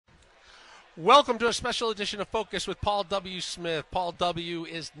Welcome to a special edition of Focus with Paul W. Smith. Paul W.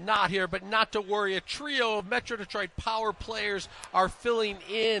 is not here, but not to worry. A trio of Metro Detroit power players are filling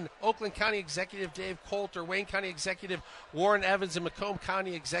in. Oakland County Executive Dave Coulter, Wayne County Executive Warren Evans, and Macomb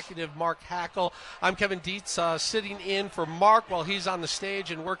County Executive Mark Hackle. I'm Kevin Dietz, sitting in for Mark while he's on the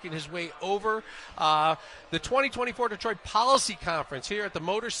stage and working his way over. The 2024 Detroit Policy Conference here at the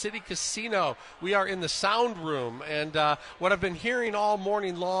Motor City Casino. We are in the sound room, and what I've been hearing all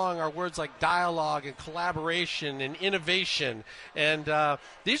morning long are words like dialogue and collaboration and innovation, and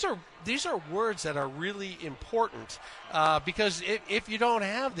these are words that are really important because if you don't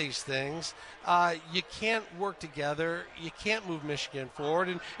have these things, you can't work together. You can't move Michigan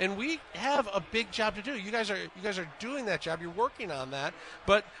forward, and we have a big job to do. You guys are doing that job. You're working on that,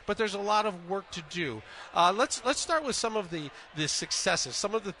 but there's a lot of work to do. Let's start with some of the successes,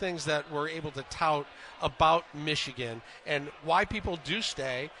 some of the things that we're able to tout about Michigan and why people do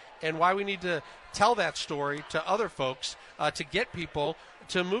stay, and why we need to tell that story to other folks to get people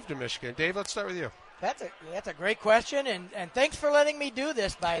to move to Michigan. Dave, let's start with you. That's a great question, and thanks for letting me do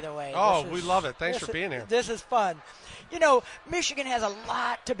this, by the way. We love it. Thanks for being here. This is fun. Michigan has a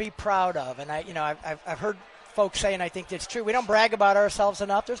lot to be proud of, and I've heard folks say, and I think it's true, we don't brag about ourselves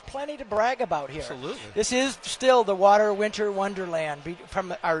enough. There's plenty to brag about here. Absolutely. This is still the water winter wonderland,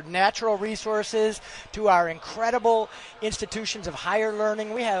 from our natural resources to our incredible institutions of higher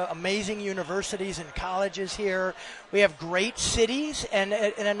learning. We have amazing universities and colleges here. We have great cities and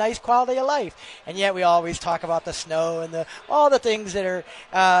a nice quality of life. And yet we always talk about the snow and all the things that are,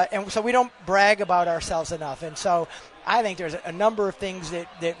 and so we don't brag about ourselves enough. And so I think there's a number of things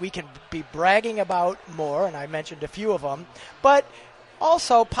that we can be bragging about more, and I mentioned a few of them. But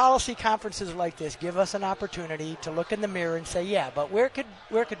also, policy conferences like this give us an opportunity to look in the mirror and say, yeah, but where could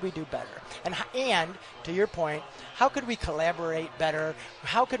we do better? And to your point, how could we collaborate better?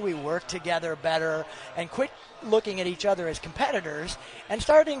 How could we work together better? And quit looking at each other as competitors and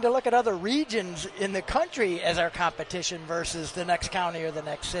starting to look at other regions in the country as our competition versus the next county or the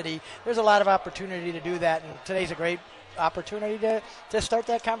next city. There's a lot of opportunity to do that, and today's a great opportunity to start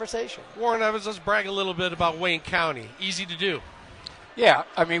that conversation. Warren Evans, let's brag a little bit about Wayne County. Easy to do. Yeah,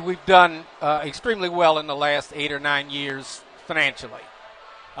 I mean, we've done extremely well in the last 8 or 9 years financially.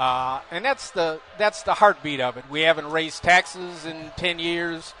 And that's the heartbeat of it. We haven't raised taxes in 10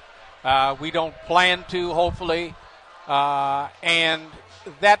 years. We don't plan to, hopefully. And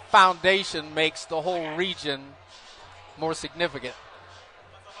that foundation makes the whole region more significant.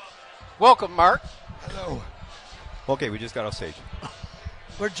 Welcome, Mark. Hello. Okay, we just got off stage.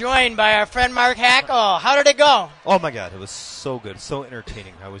 We're joined by our friend Mark Hackle. How did it go? Oh, my God. It was so good. So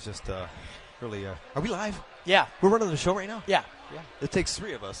entertaining. I was just really Are we live? Yeah. We're running the show right now? Yeah. It takes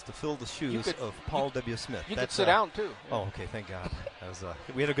 3 of us to fill the shoes of Paul W. Smith. You could sit down, too. Oh, okay. Thank God.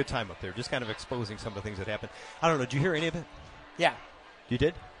 We had a good time up there, just kind of exposing some of the things that happened. I don't know. Did you hear any of it? Yeah. You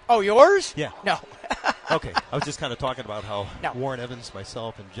did? Oh, yours? Yeah. No. Okay. I was just kind of talking about how No. Warren Evans,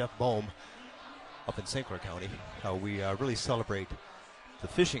 myself, and Jeff Boehm up in St. Clair County, how we really celebrate the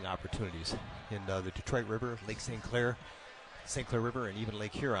fishing opportunities in the Detroit River, Lake St. Clair River, and even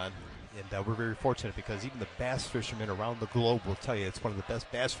Lake Huron. And we're very fortunate because even the bass fishermen around the globe will tell you it's one of the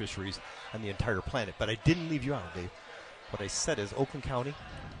best bass fisheries on the entire planet. But I didn't leave you out, Dave. What I said is Oakland County,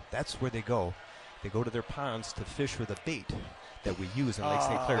 that's where they go. They go to their ponds to fish for the bait that we use in Lake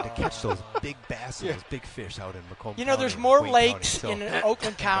St. Clair to catch those big bass and those big fish out in Macomb County. There's more Wayne lakes County, in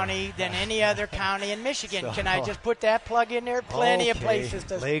Oakland County than any other county in Michigan. Can I just put that plug in there? Plenty of places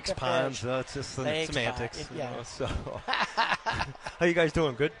to lakes, to ponds, fish. it's just Lakes, semantics. ponds, So, how you guys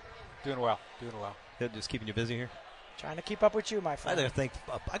doing? Good? Doing well. Yeah, just keeping you busy here? Trying to keep up with you, my I friend.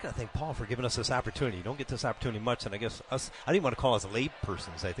 gotta thank Paul for giving us this opportunity. You don't get this opportunity much, and I guess I didn't want to call us lay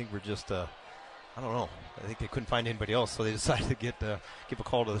persons. I think we're just I don't know. I think they couldn't find anybody else, so they decided to give a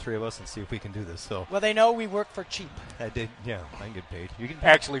call to the 3 of us and see if we can do this. So Well, they know we work for cheap. I did. Yeah, I can get paid. You can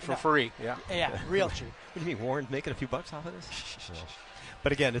Actually, for free. Yeah. Yeah, real cheap. What do you mean, Warren making a few bucks off of this? No.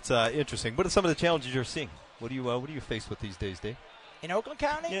 But again, it's interesting. What are some of the challenges you're seeing? What are you faced with these days, Dave? In Oakland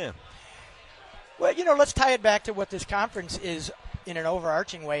County? Yeah. Well, let's tie it back to what this conference is in an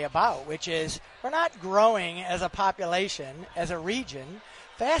overarching way about, which is we're not growing as a population, as a region,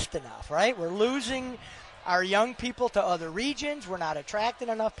 fast enough, right? We're losing our young people to other regions. We're not attracting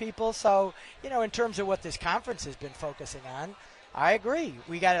enough people. So, in terms of what this conference has been focusing on, I agree.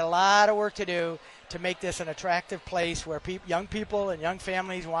 We got a lot of work to do to make this an attractive place where young people and young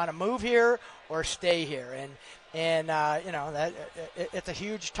families want to move here or stay here. And that it's a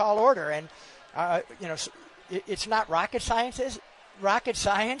huge, tall order. And, it's not rocket science.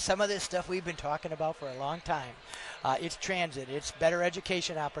 Some of this stuff we've been talking about for a long time. it's transit, it's better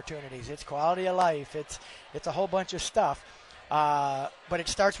education opportunities, it's quality of life, it's a whole bunch of stuff. But it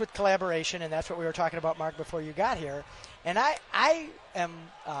starts with collaboration, and that's what we were talking about, Mark, before you got here. And I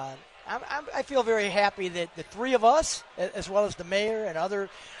feel very happy that the three of us, as well as the mayor and other,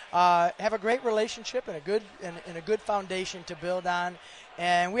 have a great relationship and a good foundation to build on.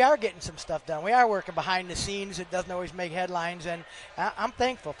 And we are getting some stuff done. We are working behind the scenes. It doesn't always make headlines, and I'm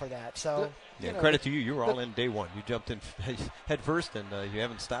thankful for that. So, credit to you. You were all in day one. You jumped in head first, and you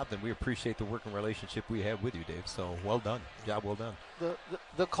haven't stopped. And we appreciate the working relationship we have with you, Dave. So well done. Job well done.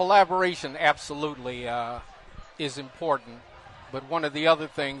 The collaboration absolutely is important, but one of the other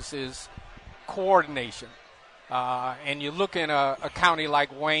things is coordination. And you look in a county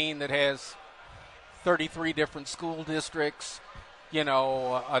like Wayne that has 33 different school districts,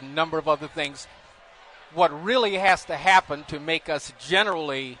 a number of other things. What really has to happen to make us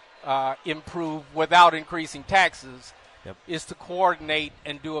generally improve without increasing taxes is to coordinate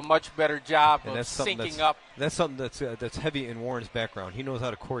and do a much better job of syncing up. That's something that's heavy in Warren's background. He knows how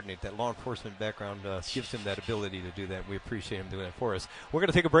to coordinate. That law enforcement background gives him that ability to do that. We appreciate him doing that for us. We're going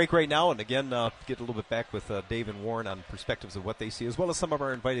to take a break right now and, again, get a little bit back with Dave and Warren on perspectives of what they see, as well as some of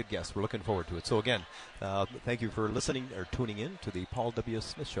our invited guests. We're looking forward to it. So, again, thank you for listening or tuning in to the Paul W.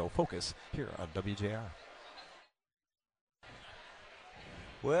 Smith Show Focus here on WJR.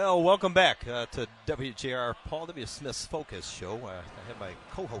 Well, welcome back to WJR Paul W. Smith's Focus Show. I have my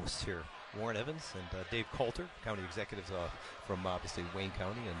co-hosts here, Warren Evans and Dave Coulter, county executives from obviously Wayne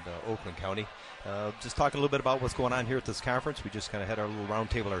County and Oakland County. Just talking a little bit about what's going on here at this conference. We just kind of had our little round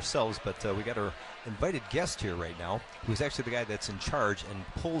table ourselves, but we got our invited guest here right now, who's actually the guy that's in charge and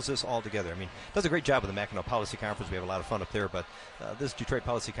pulls this all together. I mean, does a great job with the Mackinac Policy Conference. We have a lot of fun up there, but this Detroit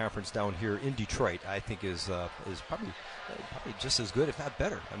Policy Conference down here in Detroit, I think is probably just as good, if not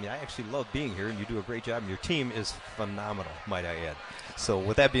better. I mean, I actually love being here, and you do a great job, and your team is phenomenal, might I add. So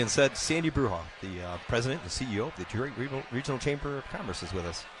with that being said, Sandy Bruja, the president and CEO of the Detroit Regional Chamber of Commerce, is with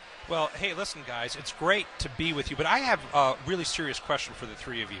us. Well, hey, listen, guys, it's great to be with you, but I have a really serious question for the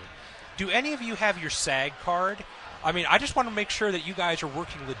three of you. Do any of you have your SAG card? I mean, I just want to make sure that you guys are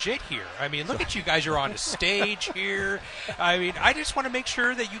working legit here. I mean, look at you guys. You're on a stage here. I mean, I just want to make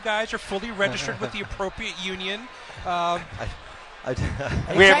sure that you guys are fully registered with the appropriate union. We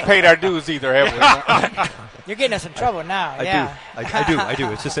haven't paid our dues either, have we? You're getting us in trouble now. I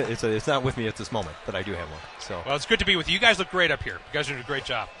do. It's just it's not with me at this moment, but I do have one. So well, it's good to be with you. You guys look great up here. You guys are doing a great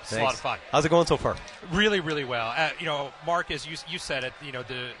job. It's a lot of fun. How's it going so far? Really, really well. Mark, as you said it,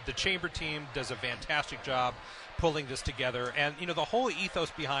 the chamber team does a fantastic job pulling this together, and the whole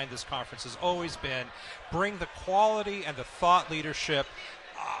ethos behind this conference has always been bring the quality and the thought leadership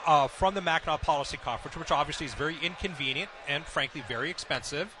from the Mackinac Policy Conference, which obviously is very inconvenient and frankly very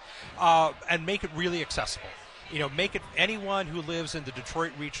expensive, and make it really accessible. Make it anyone who lives in the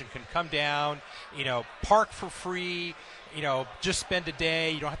Detroit region can come down, park for free, just spend a day.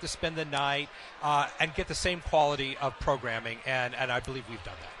 You don't have to spend the night, and get the same quality of programming, and I believe we've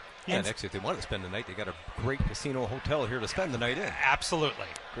done that. Yeah, and actually, if they want to spend the night, they got a great casino hotel here to spend the night in. Absolutely.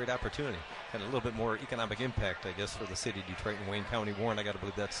 Great opportunity. And a little bit more economic impact, I guess, for the city of Detroit and Wayne County. Warren, I got to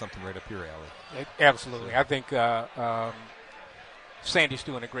believe that's something right up your alley. Absolutely. I think Sandy's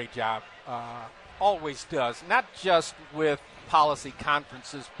doing a great job. Always does. Not just with policy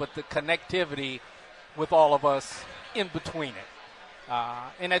conferences, but the connectivity with all of us in between it.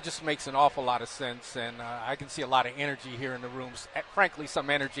 And that just makes an awful lot of sense, and I can see a lot of energy here in the rooms. Frankly, some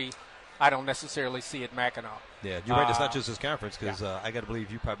energy I don't necessarily see at Mackinac. Yeah, you're right. It's not just this conference, because I got to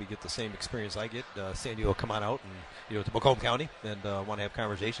believe you probably get the same experience I get. Sandy will come on out and to Macomb County and want to have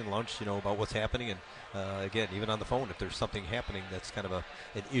conversation, lunch, about what's happening, and again, even on the phone, if there's something happening that's kind of an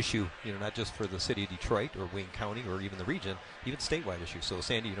issue, not just for the city of Detroit or Wayne County or even the region, even statewide issues. So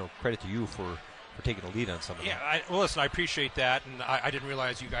Sandy, credit to you for taking a lead on some of that. Well, listen, I appreciate that, and I didn't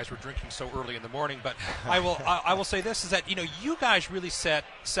realize you guys were drinking so early in the morning. But I will say this is that you guys really set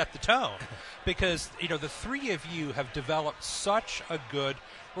the tone, because the three of you have developed such a good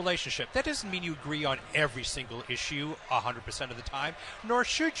relationship. That doesn't mean you agree on every single issue 100% of the time, nor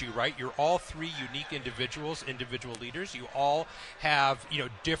should you, right? You're all three unique individuals, individual leaders. You all have,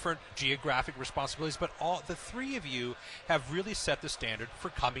 different geographic responsibilities, but all the three of you have really set the standard for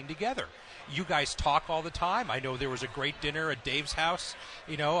coming together. You guys talk all the time. I know there was a great dinner at Dave's house,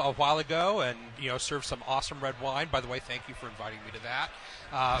 a while ago, and, served some awesome red wine. By the way, thank you for inviting me to that.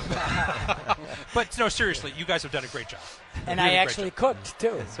 But no, seriously, you guys have done a great job. And really I actually cooked,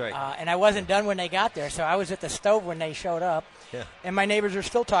 too. That's right. And I wasn't done when they got there, so I was at the stove when they showed up. Yeah. And my neighbors are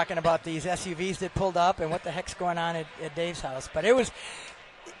still talking about these SUVs that pulled up and what the heck's going on at Dave's house. But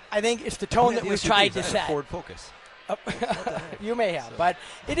I think it's the tone that we've tried to set. Ford Focus. You may have, but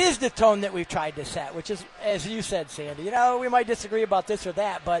it is the tone that we've tried to set, which is, as you said, Sandy, we might disagree about this or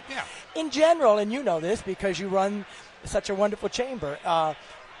that, but in general, and you know this because you run such a wonderful chamber,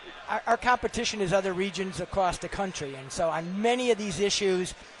 our competition is other regions across the country. And so on many of these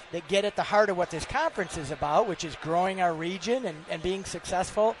issues that get at the heart of what this conference is about, which is growing our region and being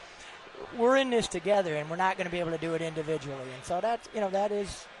successful, we're in this together, and we're not going to be able to do it individually. And so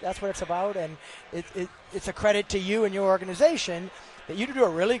that's what it's about, and it's a credit to you and your organization that you do a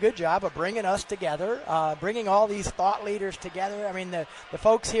really good job of bringing us together, bringing all these thought leaders together. I mean, the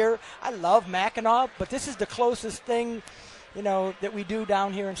folks here, I love Mackinac, but this is the closest thing, that we do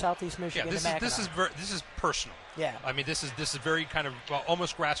down here in Southeast Michigan. Yeah, this is personal. Yeah. I mean, this is very kind of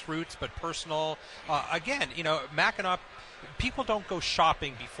almost grassroots, but personal. Again, Mackinac. People don't go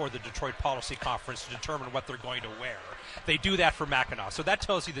shopping before the Detroit Policy Conference to determine what they're going to wear. They do that for Mackinac. So that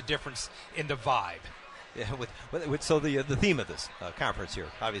tells you the difference in the vibe. Yeah, so the theme of this conference here,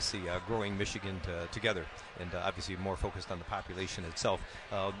 obviously growing Michigan together, and obviously more focused on the population itself.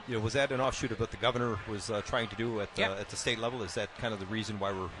 Was that an offshoot of what the governor was trying to do at the state level? Is that kind of the reason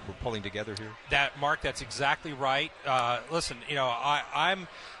why we're pulling together here? Mark, that's exactly right. Listen, I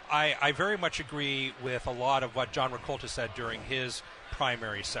very much agree with a lot of what John Rakolta said during his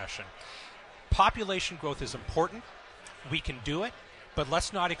primary session. Population growth is important. We can do it, but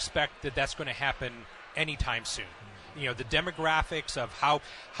let's not expect that that's going to happen anytime soon. The demographics of how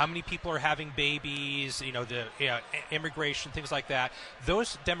many people are having babies, the immigration, things like that,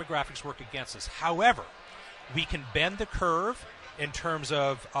 those demographics work against us. However, we can bend the curve in terms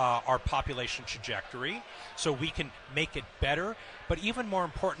of our population trajectory, so we can make it better. But even more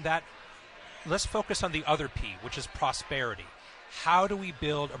important, that let's focus on the other P, which is prosperity. How do we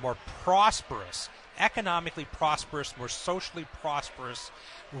build a more prosperous, economically prosperous, more socially prosperous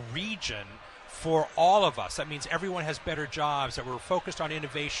region for all of us? That means everyone has better jobs, that we're focused on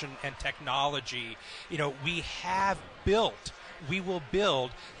innovation and technology. We will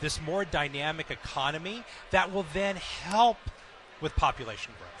build this more dynamic economy that will then help with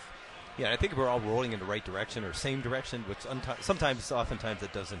population growth. Yeah, I think we're all rolling in the right direction or same direction, which oftentimes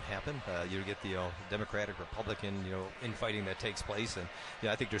it doesn't happen. You get the Democratic, Republican, infighting that takes place, and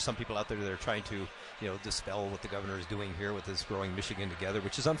I think there's some people out there that are trying to, dispel what the governor is doing here with this growing Michigan together,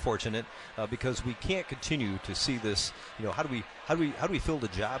 which is unfortunate because we can't continue to see this. How do we fill the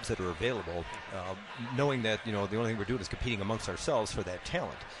jobs that are available, knowing that the only thing we're doing is competing amongst ourselves for that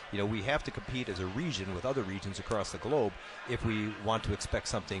talent. We have to compete as a region with other regions across the globe if we want to expect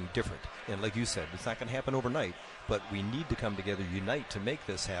something different. And like you said, it's not going to happen overnight, but we need to come together, unite to make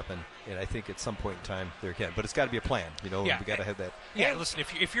this happen. And I think at some point in time there can. But it's got to be a plan. We got to have that. Yeah, listen,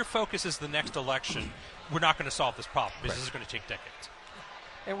 if your focus is the next election, we're not going to solve this problem because this is going to take decades.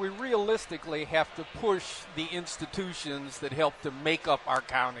 And we realistically have to push the institutions that help to make up our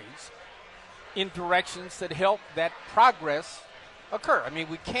counties in directions that help that progress occur. I mean,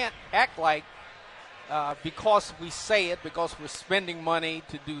 we can't act like because we say it, because we're spending money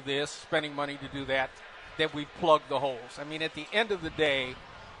to do this, spending money to do that we've plugged the holes. I mean, at the end of the day,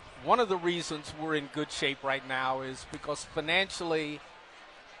 one of the reasons we're in good shape right now is because financially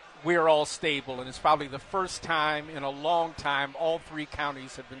we're all stable, and it's probably the first time in a long time all three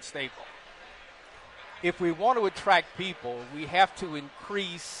counties have been stable. If we want to attract people, we have to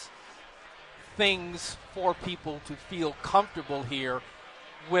increase things for people to feel comfortable here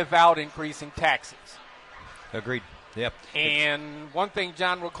without increasing taxes. Agreed. Yep. And one thing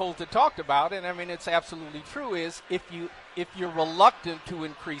John Rakolta talked about, and I mean it's absolutely true, is if you're reluctant to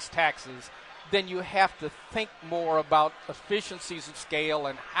increase taxes, then you have to think more about efficiencies of scale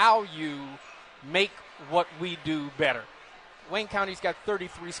and how you make what we do better. Wayne County's got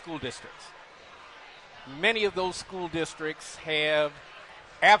 33 school districts. Many of those school districts have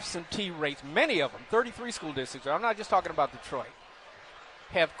absentee rates, many of them, 33 school districts, I'm not just talking about Detroit,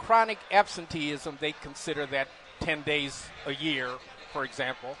 have chronic absenteeism. They consider that 10 days a year, for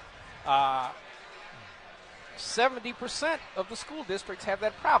example. 70% of the school districts have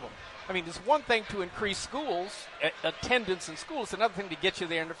that problem. I mean, it's one thing to increase schools, attendance in schools. It's another thing to get you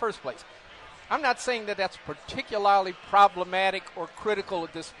there in the first place. I'm not saying that that's particularly problematic or critical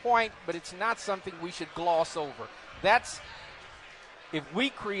at this point, but it's not something we should gloss over. If we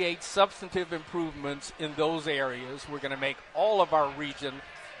create substantive improvements in those areas, we're going to make all of our region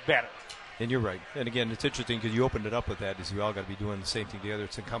better. And you're right. And again, it's interesting because you opened it up with that, is we all got to be doing the same thing together.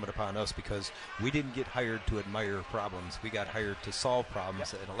 It's incumbent upon us because we didn't get hired to admire problems. We got hired to solve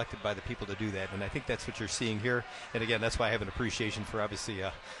problems and elected by the people to do that. And I think that's what you're seeing here. And again, that's why I have an appreciation for obviously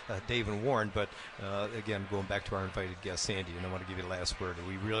Dave and Warren. But again, going back to our invited guest, Sandy, and I want to give you the last word.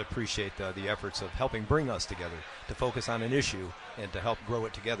 We really appreciate the efforts of helping bring us together to focus on an issue and to help grow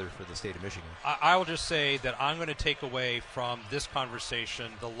it together for the state of Michigan. I will just say that I'm going to take away from this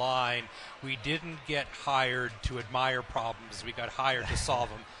conversation the line, we didn't get hired to admire problems, we got hired to solve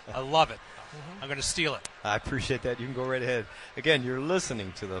them. I love it. I'm going to steal it. I appreciate that. You can go right ahead. Again, you're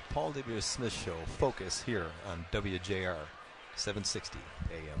listening to the Paul W. Smith Show, Focus, here on WJR 760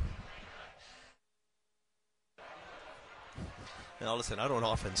 AM. Now, listen, I don't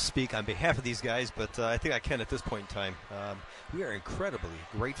often speak on behalf of these guys, but I think I can at this point in time. We are incredibly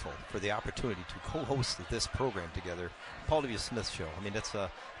grateful for the opportunity to co-host this program together, Paul W. Smith Show. I mean, that's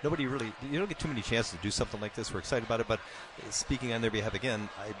nobody really, you don't get too many chances to do something like this. We're excited about it, but speaking on their behalf again,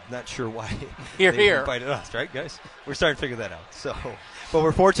 I'm not sure why they invited us, right, guys? We're starting to figure that out. So, but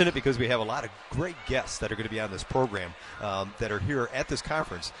we're fortunate because we have a lot of great guests that are going to be on this program that are here at this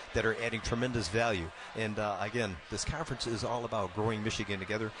conference that are adding tremendous value. And again, this conference is all about growing Michigan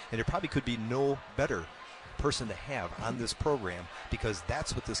together, and there probably could be no better person to have on this program, because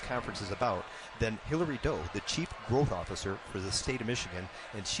that's what this conference is about, than Hillary Doe, the Chief Growth Officer for the state of Michigan.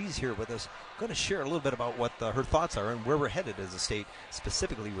 And she's here with us, going to share a little bit about what her thoughts are and where we're headed as a state,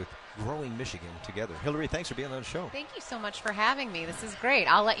 specifically with growing Michigan together. Hillary, thanks for being on the show. Thank you so much for having me. This is great.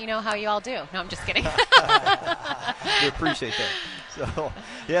 I'll let you know how you all do. No, I'm just kidding. We appreciate that. So,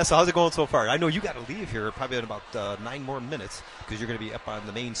 yeah, so how's it going so far? I know you got to leave here probably in about 9 more minutes because you're going to be up on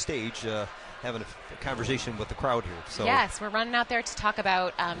the main stage having a conversation with the crowd here. So yes, we're running out there to talk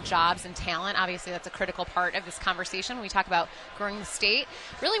about jobs and talent. Obviously, that's a critical part of this conversation. When we talk about growing the state,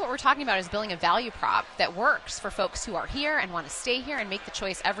 really what we're talking about is building a value prop that works for folks who are here and want to stay here and make the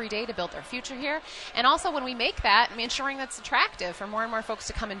choice every day to build their future here. And also when we make that, ensuring that's attractive for more and more folks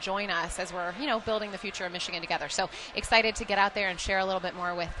to come and join us as we're, building the future of Michigan together. So excited to get out there and share a little bit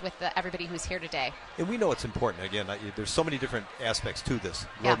more with everybody who's here today. And we know it's important. Again, there's so many different aspects to this,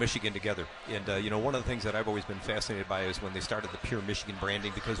 grow Michigan together. And, one of the things that I've always been fascinated by is when they started the Pure Michigan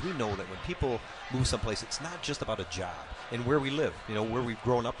branding, because we know that when people move someplace, it's not just about a job and where we live, where we've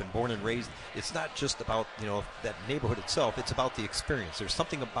grown up and born and raised. It's not just about, that neighborhood itself. It's about the experience. There's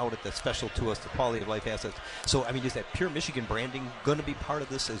something about it that's special to us, the quality of life assets. So, is that Pure Michigan branding going to be part of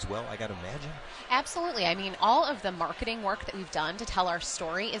this as well, I got to imagine? Absolutely. All of the marketing work that we've done to tell our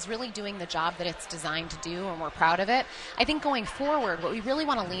story is really doing the job that it's designed to do, and we're proud of it. I think going forward, what we really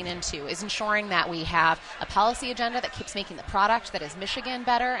want to lean into is ensuring that we have a policy agenda that keeps making the product that is Michigan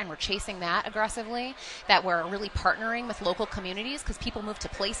better, and we're chasing that aggressively, that we're really partnering with local communities, because people move to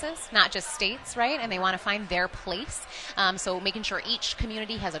places, not just states, right? And they want to find their place. So making sure each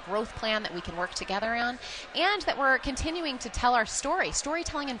community has a growth plan that we can work together on, and that we're continuing to tell our story,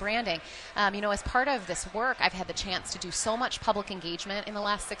 storytelling and branding. As part of this work, I've had the chance to do so much public engagement in the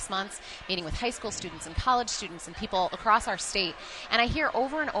last 6 months, meeting with high school students and college students and people across our state. And I hear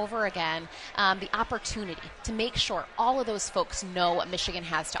over and over again the opportunity to make sure all of those folks know what Michigan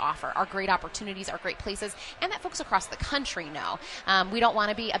has to offer, our great opportunities, our great places, and that folks across the country know. We don't want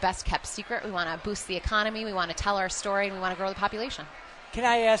to be a best-kept secret. We want to boost the economy. We want to tell our story, and we want to grow the population. Can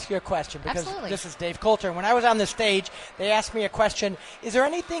I ask you a question? Because Absolutely. This is Dave Coulter. And when I was on the stage, they asked me a question. Is there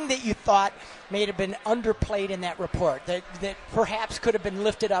anything that you thought may have been underplayed in that report that perhaps could have been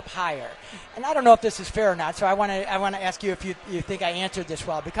lifted up higher? And I don't know if this is fair or not, so I want to ask you if you think I answered this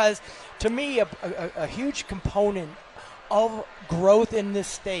well. Because to me, a huge component of growth in this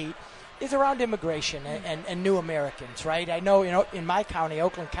state is around immigration and new Americans, right? I know, in my county,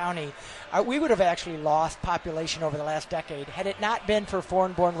 Oakland County, we would have actually lost population over the last decade had it not been for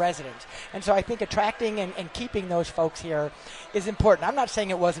foreign-born residents. And so I think attracting and keeping those folks here is important. I'm not saying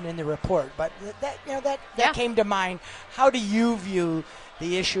it wasn't in the report, but that came to mind. How do you view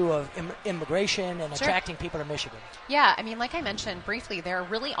the issue of immigration and attracting people to Michigan? Yeah, like I mentioned briefly, there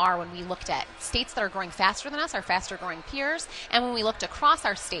really are, when we looked at states that are growing faster than us, our faster growing peers, and when we looked across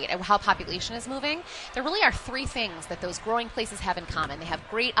our state at how population is moving, there really are 3 things that those growing places have in common. They have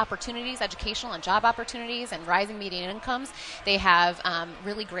great opportunities, educational and job opportunities, and rising median incomes. They have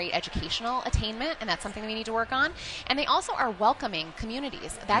really great educational attainment, and that's something we need to work on. And they also are welcoming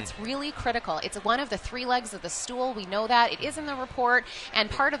communities. That's really critical. It's one of the 3 legs of the stool. We know that. It is in the report. And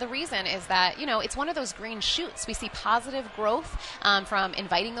part of the reason is that, it's one of those green shoots. We see positive growth from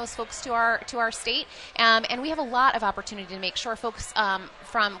inviting those folks to our state. And we have a lot of opportunity to make sure folks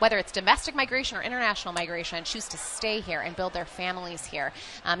from whether it's domestic migration or international migration choose to stay here and build their families here.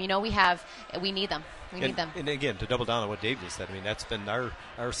 We need them. We need them. And again, to double down on what Dave just said, I mean, that's been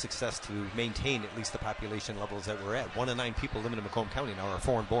our success to maintain at least the population levels that we're at. 1 in 9 people living in Macomb County now are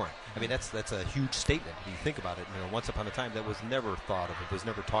foreign born. I mean, that's a huge statement if you think about it. Once upon a time that was never thought of. It was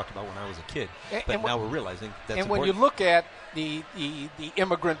never talked about when I was a kid. But now we're realizing that's important. And when you look at the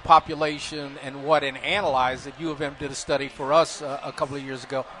immigrant population and what and analyze it, U of M did a study for us a couple of years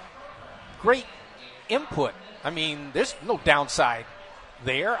ago. Great input. I mean, there's no downside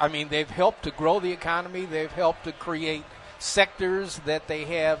there. I mean, they've helped to grow the economy. They've helped to create sectors that they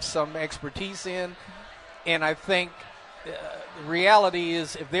have some expertise in. And I think the reality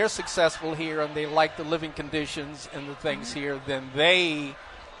is if they're successful here and they like the living conditions and the things here, then they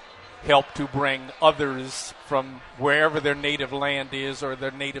help to bring others from wherever their native land is or their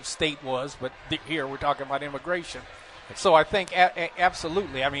native state was. But here we're talking about immigration. So I think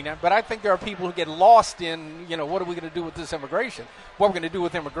absolutely. I mean, but I think there are people who get lost in, what are we going to do with this immigration? What we're going to do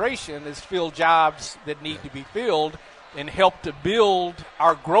with immigration is fill jobs that need to be filled and help to build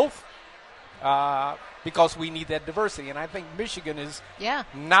our growth because we need that diversity. And I think Michigan is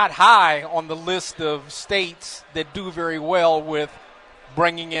not high on the list of states that do very well with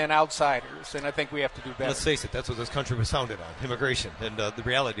bringing in outsiders, and I think we have to do better. Let's face it, that's what this country was founded on, immigration. And the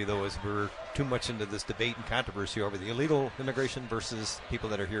reality, though, is we're too much into this debate and controversy over the illegal immigration versus people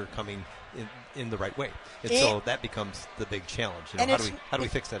that are here coming in the right way. And so that becomes the big challenge. How do we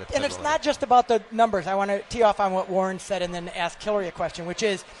fix that at the And it's not just about the numbers. I want to tee off on what Warren said and then ask Hillary a question, which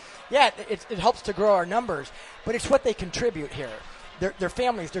is, it helps to grow our numbers, but it's what they contribute here. Their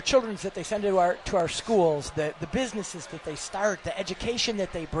families, their children that they send to our schools, the businesses that they start, the education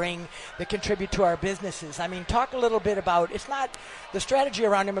that they bring that contribute to our businesses. I mean, talk a little bit about, it's not, the strategy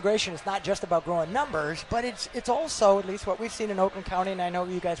around immigration is not just about growing numbers, but it's also, at least what we've seen in Oakland County, and I know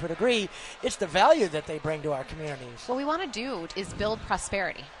you guys would agree, it's the value that they bring to our communities. What we want to do is build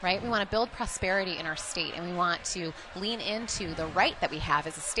prosperity, right? We want to build prosperity in our state, and we want to lean into the right that we have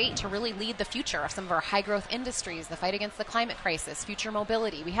as a state to really lead the future of some of our high-growth industries, the fight against the climate crisis, future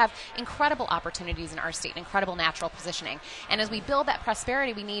mobility. We have incredible opportunities in our state, incredible natural positioning. And as we build that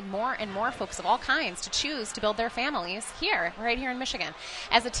prosperity, we need more and more folks of all kinds to choose to build their families here, right here in Michigan.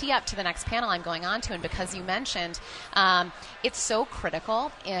 As a tee up to the next panel I'm going on to, and because you mentioned, it's so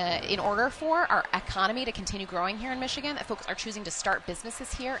critical in order for our economy to continue growing here in Michigan that folks are choosing to start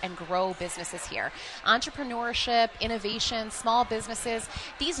businesses here and grow businesses here. Entrepreneurship, innovation, small businesses,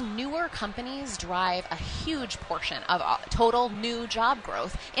 these newer companies drive a huge portion of total new job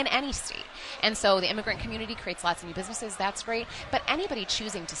growth in any state. And so the immigrant community creates lots of new businesses. That's great. But anybody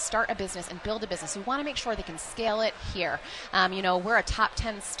choosing to start a business and build a business, we want to make sure they can scale it here. We're a top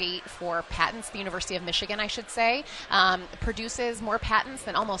 10 state for patents. The University of Michigan, I should say, produces more patents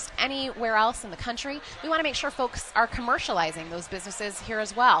than almost anywhere else in the country. We want to make sure folks are commercializing those businesses here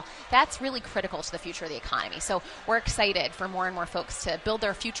as well. That's really critical to the future of the economy. So we're excited for more and more folks to build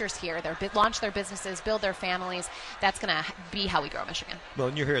their futures here, launch their businesses, build their families. That's going to be how we grow Michigan. Well,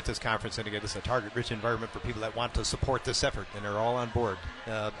 and you're here at this conference, and again, this is a target-rich environment for people that want to support this effort and are all on board.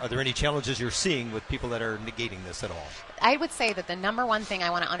 Are there any challenges you're seeing with people that are negating this at all? I would say that the number one thing I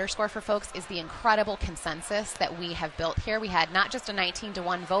want to underscore for folks is the incredible consensus that we have built here. We had not just a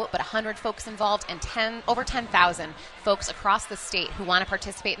 19-1 vote, but 100 folks involved and over 10,000 folks across the state who want to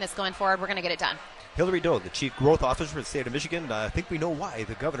participate in this going forward. We're going to get it done. Hillary Doe, the Chief Growth Officer for the state of Michigan. I think we know why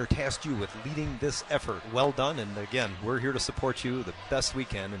the governor tasked you with leading this effort. Well done. And again, we're here to support you the best we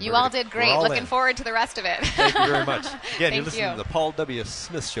can. And you all did great. Looking forward to the rest of it. Thank you very much. Again, you're listening you. to the Paul W.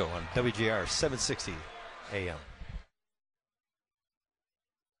 Smith Show on WGR 760 AM.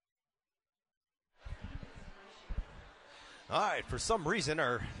 All right, for some reason,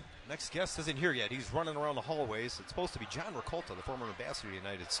 our next guest isn't here yet. He's running around the hallways. It's supposed to be John Ricolta, the former ambassador of the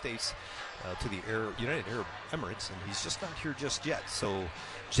United States to the United Arab Emirates, and he's just not here just yet. So,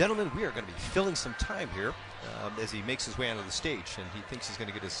 gentlemen, we are going to be filling some time here as he makes his way onto the stage, and he thinks he's going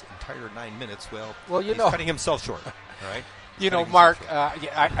to get his entire 9 minutes. Well, he's cutting himself short. All right. Mark,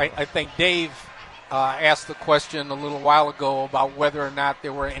 I think Dave asked the question a little while ago about whether or not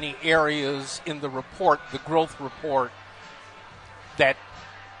there were any areas in the report, the growth report, that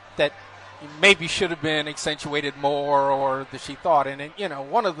maybe should have been accentuated more, or that she thought. And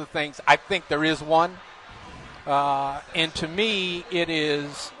one of the things, I think there is one, and to me it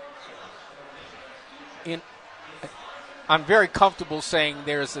is, I'm very comfortable saying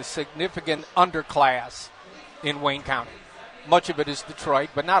there's a significant underclass in Wayne County. Much of it is Detroit,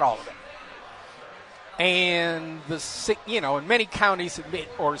 but not all of it. And in many counties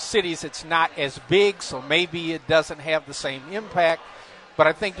or cities, it's not as big, so maybe it doesn't have the same impact. But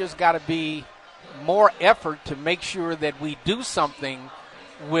I think there's got to be more effort to make sure that we do something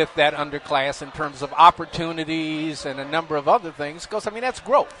with that underclass in terms of opportunities and a number of other things. Because, that's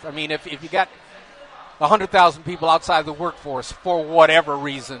growth. If you got 100,000 people outside the workforce for whatever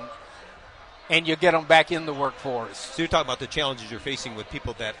reason, and you get them back in the workforce. So you're talking about the challenges you're facing with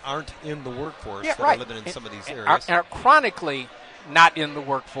people that aren't in the workforce, yeah, that right. are living in some of these areas. Are chronically not in the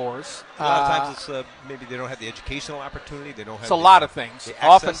workforce. A lot of times it's maybe they don't have the educational opportunity. They don't have. It's a lot of things.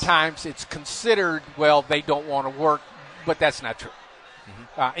 Oftentimes it's considered, well, they don't want to work, but that's not true.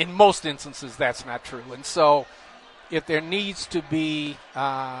 Mm-hmm. In most instances, that's not true. And so if there needs to be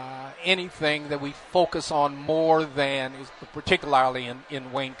anything that we focus on more than, particularly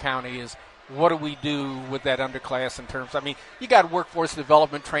in Wayne County, is what do we do with that underclass in terms? You got workforce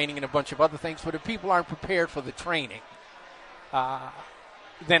development training and a bunch of other things, but if people aren't prepared for the training,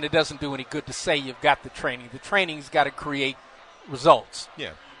 then it doesn't do any good to say you've got the training. The training's got to create results.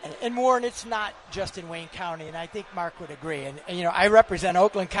 Yeah. And Warren, it's not just in Wayne County, and I think Mark would agree. And I represent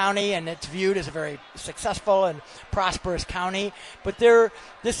Oakland County, and it's viewed as a very successful and prosperous county. But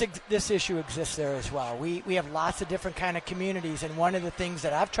this issue exists there as well. We have lots of different kind of communities, and one of the things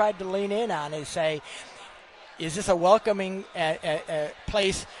that I've tried to lean in on is say, is this a welcoming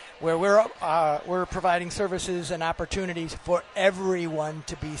place where we're providing services and opportunities for everyone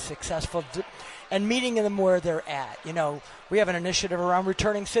to be successful? And meeting them where they're at. We have an initiative around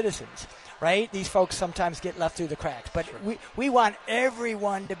returning citizens, right? These folks sometimes get left through the cracks. But sure. we want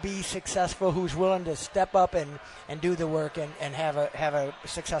everyone to be successful who's willing to step up and do the work and have a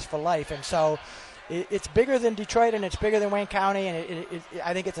successful life. And so it's bigger than Detroit, and it's bigger than Wayne County, and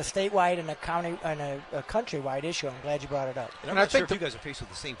I think it's a statewide and a county and a countrywide issue. I'm glad you brought it up. And I'm not sure if you guys are faced with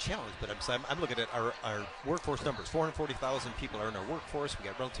the same challenge, but I'm looking at our workforce numbers. 440,000 people are in our workforce. We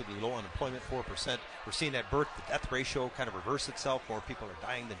got relatively low unemployment, 4%. We're seeing that birth-to-death ratio kind of reverse itself. More people are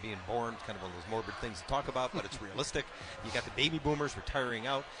dying than being born. It's kind of one of those morbid things to talk about, but it's realistic. You got the baby boomers retiring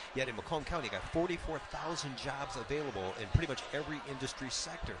out. Yet in Macomb County, you got 44,000 jobs available in pretty much every industry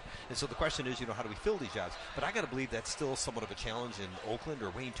sector. And so the question is, how do we fill these jobs? But I got to believe that's still somewhat of a challenge in Oakland or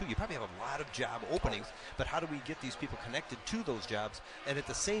Wayne too. You probably have a lot of job openings, but how do we get these people connected to those jobs, and at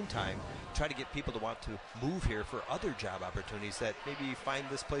the same time try to get people to want to move here for other job opportunities that maybe find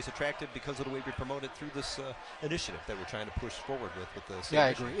this place attractive because of the way we promote it through this initiative that we're trying to push forward with the state. Yeah, I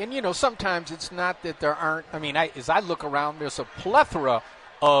agree. And sometimes it's not that there aren't. As I look around, there's a plethora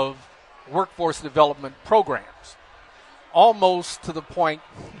of workforce development programs, almost to the point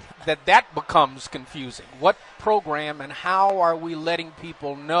that becomes confusing. What program and how are we letting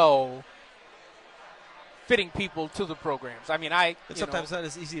people know, fitting people to the programs? It's sometimes not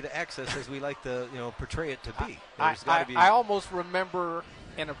as easy to access as we like to, portray it to be. I almost remember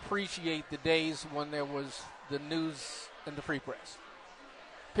and appreciate the days when there was the news and the free press.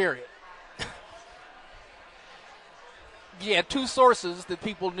 Period. You had two sources that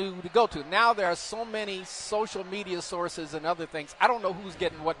people knew to go to. Now there are so many social media sources and other things. I don't know who's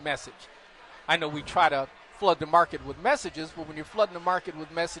getting what message. I know we try to flood the market with messages, but when you're flooding the market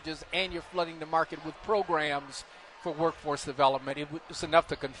with messages and you're flooding the market with programs for workforce development, it's enough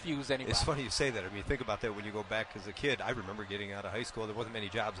to confuse anybody. It's funny you say that. Think about that when you go back as a kid. I remember getting out of high school. There wasn't many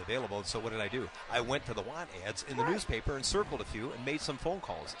jobs available, and so what did I do? I went to the want ads in the newspaper and circled a few and made some phone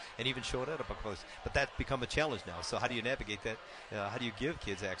calls and even showed it up close. But that's become a challenge now. So how do you navigate that? How do you give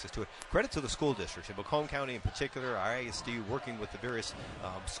kids access to it? Credit to the school districts. In Macomb County in particular, our ISD working with the various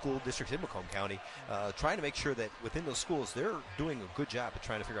school districts in Macomb County, trying to make sure that within those schools they're doing a good job of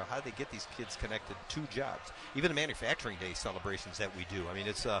trying to figure out how do they get these kids connected to jobs. Even the manufacturing day celebrations that we do.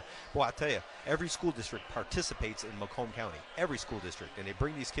 It's I tell you, every school district participates in Macomb County. Every school district, and they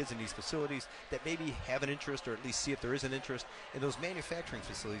bring these kids in these facilities that maybe have an interest, or at least see if there is an interest. And those manufacturing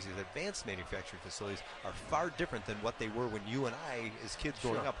facilities, these advanced manufacturing facilities, are far different than what they were when you and I, as kids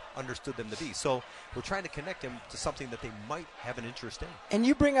growing up, understood them to be. So we're trying to connect them to something that they might have an interest in. And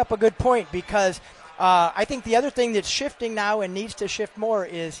you bring up a good point, because I think the other thing that's shifting now and needs to shift more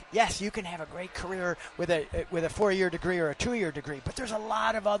is, yes, you can have a great career with a 4-year degree or a 2-year degree, but there's a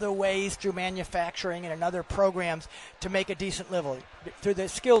lot of other ways through manufacturing and other programs to make a decent living, through the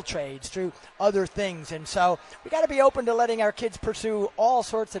skilled trades, through other things. And so we got to be open to letting our kids pursue all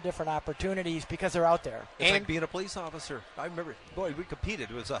sorts of different opportunities because they're out there. It's like being a police officer. I remember, we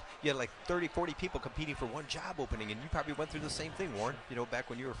competed. It was you had like 30, 40 people competing for one job opening, and you probably went through the same thing, Warren, back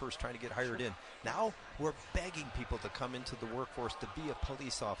when you were first trying to get hired in. Now now we're begging people to come into the workforce, to be a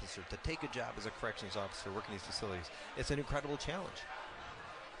police officer, to take a job as a corrections officer working in these facilities. It's an incredible challenge.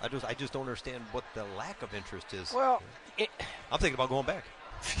 I just don't understand what the lack of interest is. Well, I'm thinking about going back.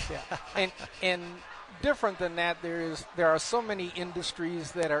 Yeah, and different than that, there are so many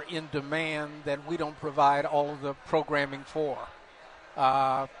industries that are in demand that we don't provide all of the programming for.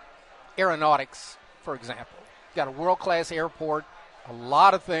 Aeronautics, for example, got a world-class airport, a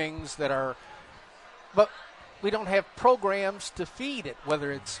lot of things that are, but we don't have programs to feed it,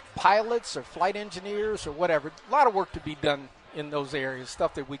 whether it's pilots or flight engineers or whatever. A lot of work to be done in those areas,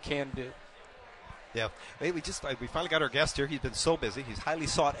 stuff that we can do. Yeah, we finally got our guest here. He's been so busy. He's highly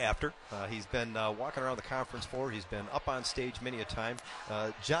sought after. He's been walking around the conference floor. He's been up on stage many a time.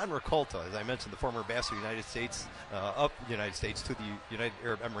 John Rakolta, as I mentioned, the former ambassador of the United States to the United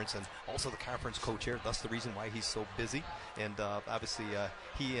Arab Emirates, and also the conference co-chair. Thus, the reason why he's so busy. And obviously,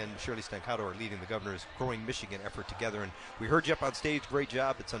 he and Shirley Stancato are leading the governor's Growing Michigan effort together. And we heard you up on stage. Great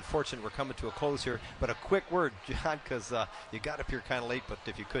job. It's unfortunate we're coming to a close here, but a quick word, John, because you got up here kind of late. But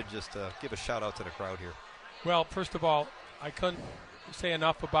if you could just give a shout out to the crowd here. Well, first of all, I couldn't say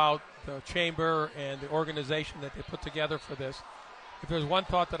enough about the chamber and the organization that they put together for this. If there's one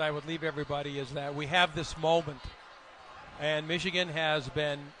thought that I would leave everybody is that we have this moment, and Michigan has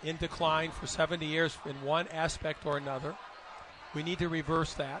been in decline for 70 years in one aspect or another. We need to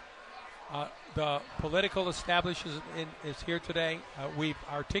reverse that. The political establishment is here today. We've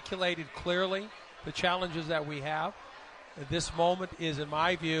articulated clearly the challenges that we have. This moment is, in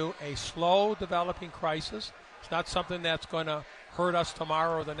my view, a slow developing crisis. It's not something that's going to hurt us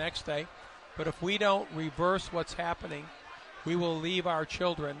tomorrow or the next day. But if we don't reverse what's happening, we will leave our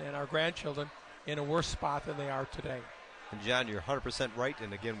children and our grandchildren in a worse spot than they are today. And John, you're 100% right,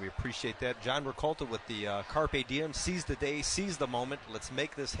 and again, we appreciate that. John Rakolta with the Carpe Diem, seize the day, seize the moment. Let's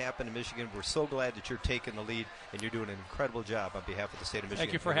make this happen in Michigan. We're so glad that you're taking the lead, and you're doing an incredible job on behalf of the state of Michigan.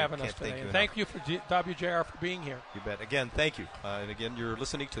 Thank you for having us today, and thank you for WJR for being here. You bet. Again, thank you. And again, you're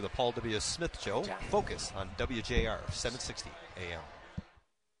listening to the Paul W. Smith Show. Focus on WJR 760 AM.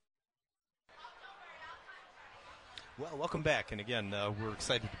 Well, welcome back, and again, we're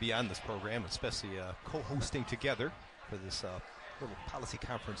excited to be on this program, especially co-hosting together for this little policy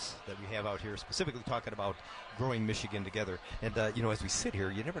conference that we have out here, specifically talking about growing Michigan together. And, as we sit here,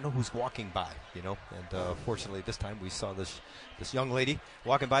 you never know who's walking by, And fortunately, this time we saw this young lady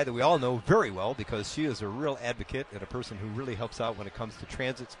walking by that we all know very well, because she is a real advocate and a person who really helps out when it comes to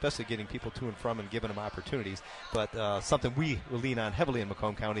transit, especially getting people to and from and giving them opportunities. But something we lean on heavily in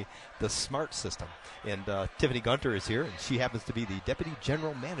Macomb County, the SMART system. And Tiffany Gunter is here, and she happens to be the Deputy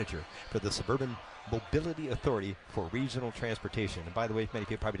General Manager for the Suburban Mobility Authority for Regional Transportation. And by the way, many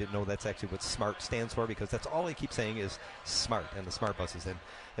people probably didn't know that's actually what SMART stands for, because that's all they keep saying is SMART and the SMART buses. And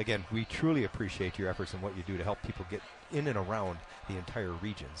again, we truly appreciate your efforts and what you do to help people get in and around the entire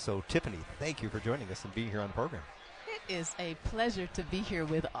region. So Tiffany, thank you for joining us and being here on the program. It is a pleasure to be here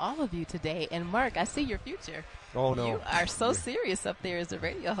with all of you today. And Mark, I see your future. Oh, no. You are so serious up there as a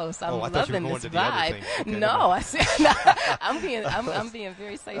radio host. I'm loving this vibe. Okay, no, I see. I'm being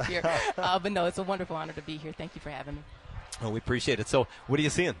very safe here. But no, it's a wonderful honor to be here. Thank you for having me. Oh, we appreciate it. So what are you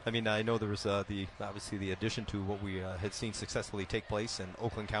seeing? I mean, I know there was obviously the addition to what we had seen successfully take place in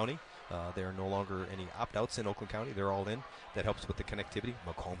Oakland County. There are no longer any opt-outs in Oakland County. They're all in. That helps with the connectivity.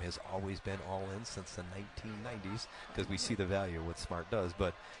 Macomb has always been all in since the 1990s, because we see the value of what SMART does.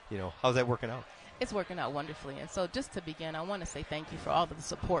 But, how's that working out? It's working out wonderfully. And so just to begin, I want to say thank you for all of the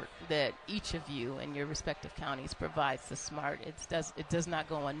support that each of you and your respective counties provides to SMART. It does not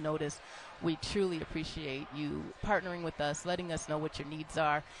go unnoticed. We truly appreciate you partnering with us, letting us know what your needs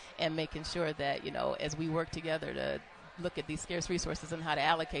are, and making sure that, as we work together to look at these scarce resources and how to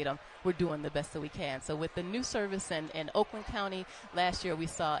allocate them, we're doing the best that we can. So with the new service in Oakland County, last year we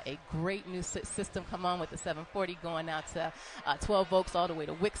saw a great new system come on with the 740 going out to 12 Oaks all the way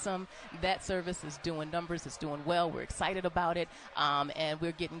to Wixom. That service is doing numbers. It's doing well. We're excited about it. And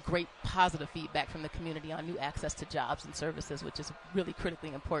we're getting great positive feedback from the community on new access to jobs and services, which is really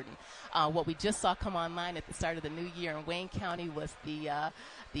critically important. What we just saw come online at the start of the new year in Wayne County was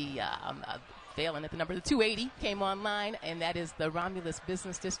failing at the number. The 280 came online, and that is the Romulus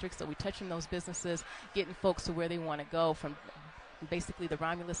Business District. So we're touching those businesses, getting folks to where they want to go from basically the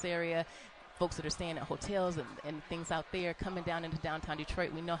Romulus area, folks that are staying at hotels and things out there coming down into downtown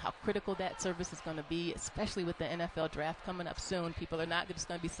Detroit. We know how critical that service is going to be, especially with the NFL draft coming up soon. People are not just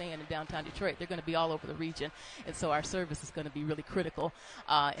going to be staying in downtown Detroit. They're going to be all over the region. And so our service is going to be really critical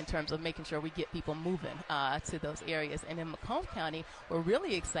in terms of making sure we get people moving to those areas. And in Macomb County, we're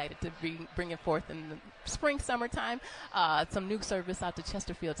really excited to be bringing forth in the spring, summertime, some new service out to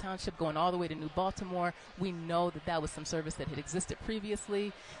Chesterfield Township going all the way to New Baltimore. We know that was some service that had existed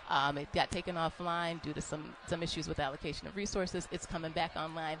previously. It got taken offline due to some issues with allocation of resources. It's coming back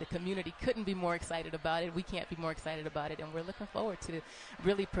online. The community couldn't be more excited about it. We can't be more excited about it. And we're looking forward to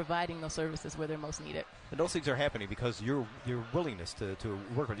really providing those services where they're most needed. And those things are happening because your willingness to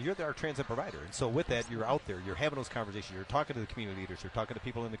work with it. You're our transit provider. And so with that, you're out there. You're having those conversations. You're talking to the community leaders. You're talking to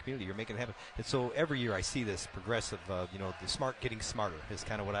people in the community. You're making it happen. And so every year I see this progressive, the smart getting smarter is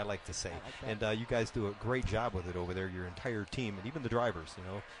kind of what I like to say. And you guys do a great job with it over there, your entire team, and even the drivers.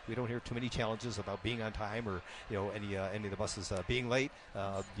 We don't hear too many challenges about being on time or any of the buses being late.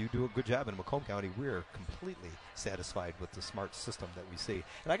 You do a good job in Macomb County. We're completely satisfied with the smart system that we see.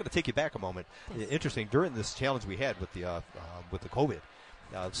 And I got to take you back a moment. Yes. Interesting, during this challenge we had with the COVID,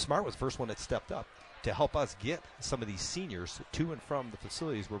 Smart was the first one that stepped up to help us get some of these seniors to and from the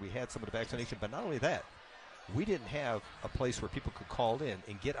facilities where we had some of the vaccination. But not only that, we didn't have a place where people could call in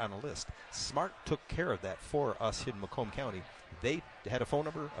and get on a list. Smart took care of that for us here in Macomb County. They had a phone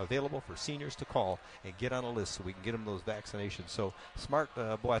number available for seniors to call and get on a list so we can get them those vaccinations. So Smart,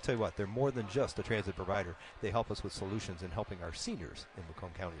 boy, I tell you what, they're more than just a transit provider. They help us with solutions in helping our seniors in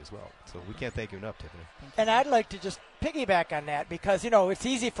Macomb County as well. So we can't thank you enough, Tiffany. And I'd like to just piggyback on that because, it's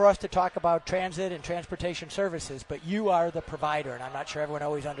easy for us to talk about transit and transportation services, but you are the provider, and I'm not sure everyone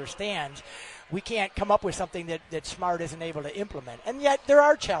always understands. We can't come up with something that Smart isn't able to implement. And yet there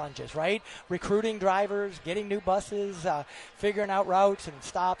are challenges, right? Recruiting drivers, getting new buses, figuring out routes and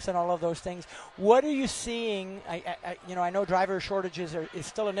stops and all of those things. What are you seeing? I know driver shortages is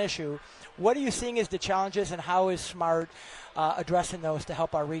still an issue. What are you seeing as the challenges, and how is Smart addressing those to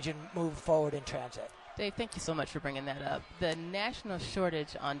help our region move forward in transit? Dave, thank you so much for bringing that up. The national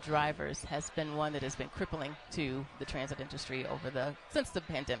shortage on drivers has been one that has been crippling to the transit industry since the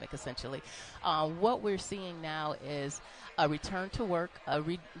pandemic, essentially. What we're seeing now is a return to work, a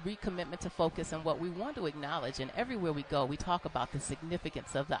recommitment to focus, and what we want to acknowledge. And everywhere we go, we talk about the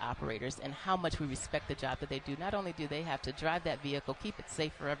significance of the operators and how much we respect the job that they do. Not only do they have to drive that vehicle, keep it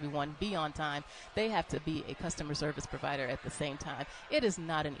safe for everyone, be on time, they have to be a customer service provider at the same time. It is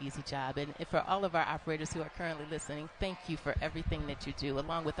not an easy job. And for all of our operators who are currently listening, thank you for everything that you do,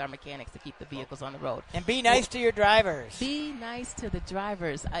 along with our mechanics to keep the vehicles on the road. And be nice to your drivers. Be nice to the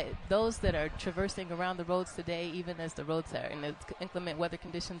drivers. Those that are traversing around the roads today, even as the roads are in the inclement weather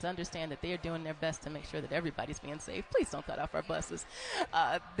conditions, understand that they are doing their best to make sure that everybody's being safe. Please don't cut off our buses.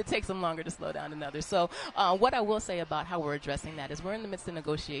 It takes them longer to slow down than others. So what I will say about how we're addressing that is we're in the midst of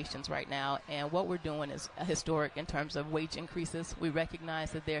negotiations right now, and what we're doing is historic in terms of wage increases. We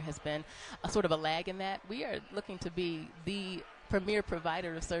recognize that there has been a sort of a lag in that. We are looking to be the premier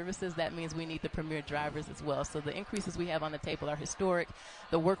provider of services. That means we need the premier drivers as well. So the increases we have on the table are historic.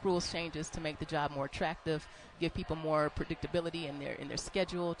 The work rules changes to make the job more attractive, give people more predictability in their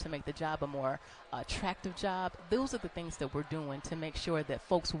schedule, to make the job a more attractive job. Those are the things that we're doing to make sure that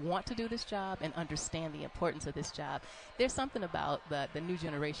folks want to do this job and understand the importance of this job. There's something about the new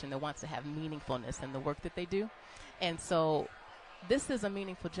generation that wants to have meaningfulness in the work that they do. And so this is a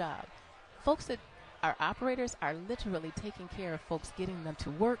meaningful job. Folks that our operators are literally taking care of folks, getting them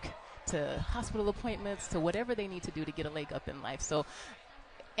to work, to hospital appointments, to whatever they need to do to get a leg up in life. So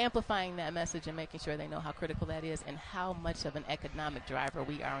amplifying that message and making sure they know how critical that is and how much of an economic driver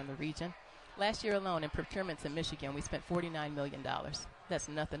we are in the region. Last year alone in procurements in Michigan, we spent $49 million. That's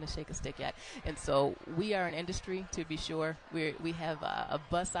nothing to shake a stick at. And so we are an industry, to be sure. We have a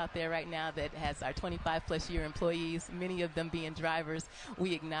bus out there right now that has our 25-plus year employees, many of them being drivers.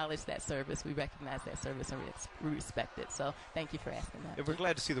 We acknowledge that service. We recognize that service, and we respect it. So thank you for asking that. And we're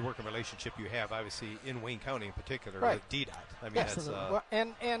glad to see the working relationship you have, obviously, in Wayne County in particular, Right. with DDOT. I mean, Yes. that's, Well,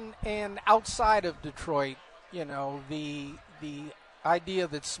 and outside of Detroit, the idea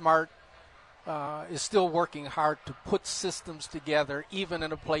that Smart is still working hard to put systems together, even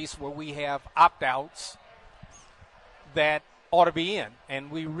in a place where we have opt-outs that ought to be in.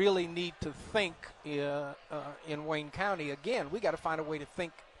 And we really need to think in Wayne County, again, we got to find a way to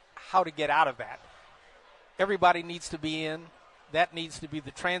think how to get out of that. Everybody needs to be in. That needs to be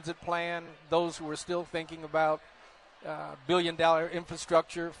the transit plan. Those who are still thinking about billion-dollar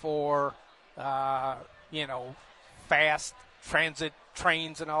infrastructure for, fast transit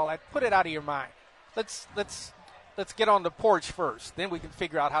trains and all that, put it out of your mind. Let's let's get on the porch first. Then we can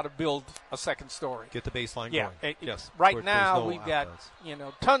figure out how to build a second story. Get the baseline Yeah. going. Yes. Right There's now, no we've got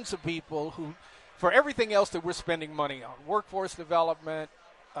outlets. tons of people who, for everything else that we're spending money on, workforce development,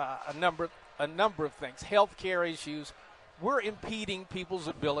 a number of things, healthcare issues, we're impeding people's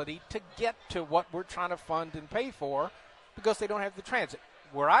ability to get to what we're trying to fund and pay for because they don't have the transit.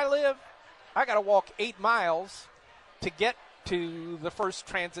 Where I live, I got to walk 8 miles to get to the first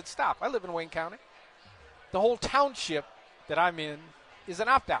transit stop. I live in Wayne County. The whole township that I'm in is an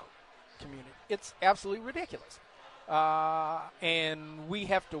opt-out community. It's absolutely ridiculous. And we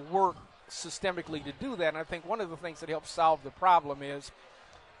have to work systemically to do that. And I think one of the things that helps solve the problem is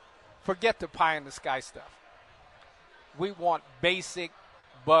forget the pie-in-the-sky stuff. We want basic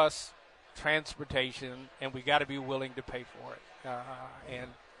bus transportation, and we got to be willing to pay for it. And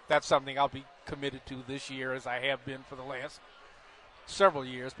that's something I'll be committed to this year, as I have been for the last several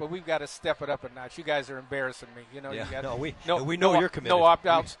years. But we've got to step it up a notch. You guys are embarrassing me. You Yeah. got We know you're committed. No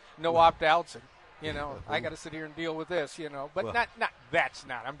opt-outs. No opt-outs. And I got to sit here and deal with this. But Well, that's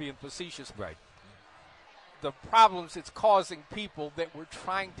not. I'm being facetious. Right. The problems it's causing people that we're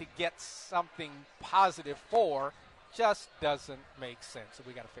trying to get something positive for just doesn't make sense, so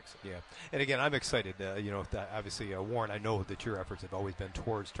we got to fix it. Yeah, and again, I'm excited. Obviously, Warren, I know that your efforts have always been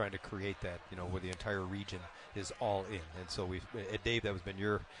towards trying to create that, where the entire region is all in. And so Dave, that has been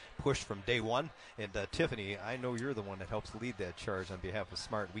your push from day one. And Tiffany, I know you're the one that helps lead that charge on behalf of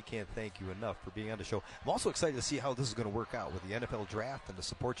SMART. We can't thank you enough for being on the show. I'm also excited to see how this is going to work out with the NFL draft and the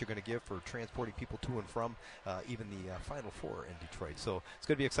support you're going to give for transporting people to and from even the Final Four in Detroit. So it's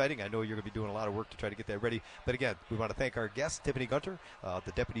going to be exciting. I know you're going to be doing a lot of work to try to get that ready. But again, we want to thank our guest, Tiffany Gunter,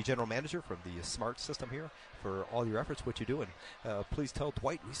 the Deputy General Manager from the SMART system here, for all your efforts, what you do. And please tell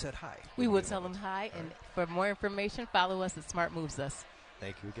Dwight we said hi. We will tell him hi. And for more information, follow us at Smart Moves Us.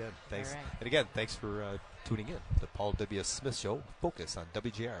 Thank you again. Thanks. All right. And again, thanks for tuning in. The Paul W. Smith Show, Focus on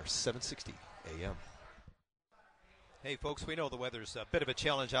WJR 760 AM. Hey, folks, we know the weather's a bit of a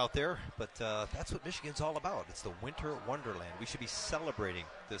challenge out there, but that's what Michigan's all about. It's the winter wonderland. We should be celebrating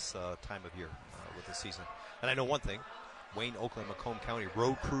this time of year with the season. And I know one thing. Wayne, Oakland, Macomb County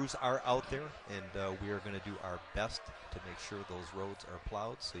road crews are out there, and we are going to do our best to make sure those roads are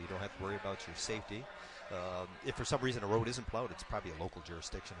plowed so you don't have to worry about your safety. If for some reason a road isn't plowed, it's probably a local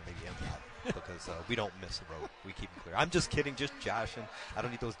jurisdiction, or maybe MDOT, because we don't miss a road. We keep them clear. I'm just kidding, just joshing. I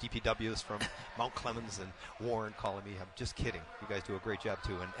don't need those DPWs from Mount Clemens and Warren calling me. I'm just kidding. You guys do a great job,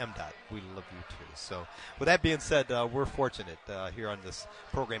 too. And MDOT, we love you, too. So with that being said, we're fortunate here on this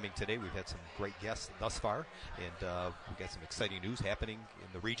programming today. We've had some great guests thus far, and we've got some exciting news happening in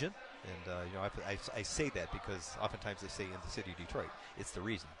the region. And, I say that because oftentimes they say in the city of Detroit. It's the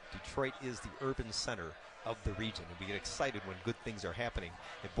reason. Detroit is the urban center of the region, and we get excited when good things are happening.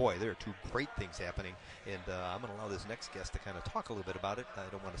 And, boy, there are two great things happening. And I'm going to allow this next guest to kind of talk a little bit about it. I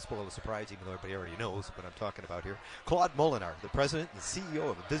don't want to spoil the surprise, even though everybody already knows what I'm talking about here. Claude Molinar, the president and CEO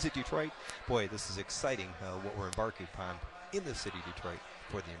of Visit Detroit. Boy, this is exciting what we're embarking upon in the city of Detroit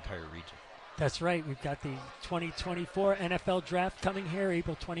for the entire region. That's right. We've got the 2024 NFL Draft coming here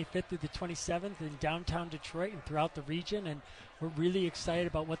April 25th through the 27th in downtown Detroit and throughout the region, and we're really excited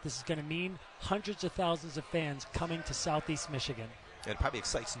about what this is going to mean. Hundreds of thousands of fans coming to Southeast Michigan. And it probably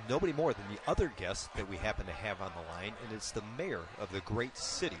excites nobody more than the other guest that we happen to have on the line, and it's the mayor of the great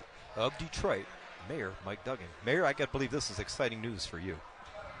city of Detroit, Mayor Mike Duggan. Mayor, I got to believe this is exciting news for you.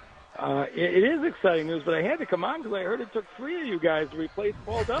 It is exciting news, but I had to come on because I heard it took 3 of you guys to replace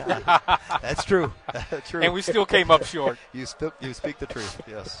Paul W. That's true. True. And we still came up short. You speak the truth,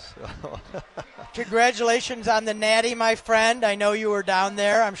 yes. Congratulations on the Natty, my friend. I know you were down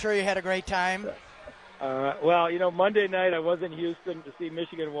there. I'm sure you had a great time. Monday night I was in Houston to see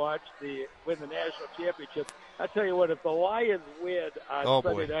Michigan win the national championship. I tell you what, if the Lions win on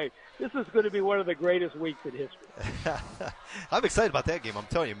Sunday night, this is going to be one of the greatest weeks in history. I'm excited about that game. I'm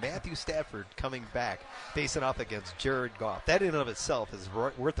telling you, Matthew Stafford coming back, facing off against Jared Goff. That in and of itself is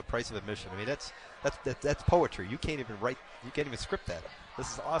worth the price of admission. I mean, that's poetry. You can't even script that.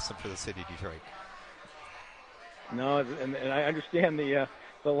 This is awesome for the city of Detroit. No, and I understand the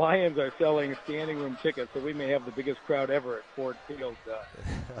Lions are selling standing room tickets, so we may have the biggest crowd ever at Ford Field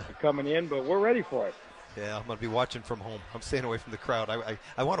coming in, but we're ready for it. Yeah, I'm going to be watching from home. I'm staying away from the crowd.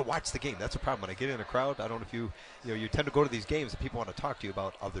 I want to watch the game. That's the problem. When I get in a crowd, I don't know if you tend to go to these games and people want to talk to you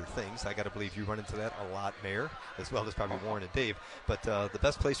about other things. I got to believe you run into that a lot, Mayor, as well as probably Warren and Dave. But the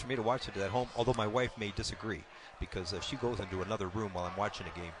best place for me to watch it is at home, although my wife may disagree because she goes into another room while I'm watching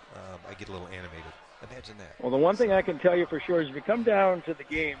a game. I get a little animated. Imagine that. Well, the one thing I can tell you for sure is if you come down to the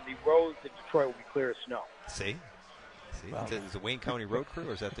game, the roads in Detroit will be clear of snow. See? Wow. Is it the Wayne County road crew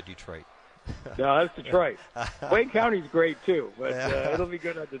or is that the Detroit? No, that's Detroit. Wayne County's great too, but it'll be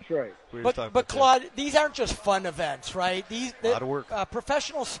good on Detroit. But Claude, these aren't just fun events, right? A lot of work.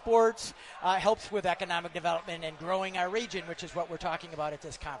 Professional sports helps with economic development and growing our region, which is what we're talking about at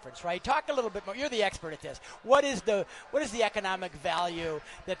this conference, right? Talk a little bit more. You're the expert at this. What is the economic value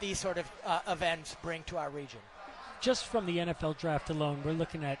that these sort of events bring to our region? Just from the NFL draft alone, we're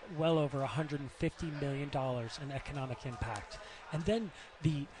looking at well over $150 million in economic impact. And then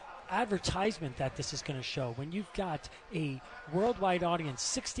the advertisement that this is going to show, when you've got a worldwide audience,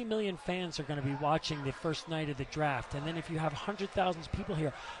 60 million fans are going to be watching the first night of the draft, and then if you have 100,000 people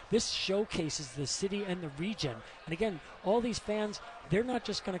here, this showcases the city and the region. And again, all these fans, they're not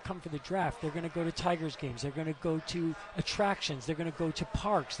just going to come for the draft. They're going to go to Tigers games. They're going to go to attractions. They're going to go to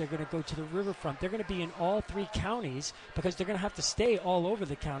parks. They're going to go to the riverfront. They're going to be in all 3 counties because they're going to have to stay all over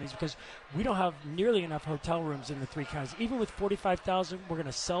the counties because we don't have nearly enough hotel rooms in the 3 counties. Even with 45,000, we're going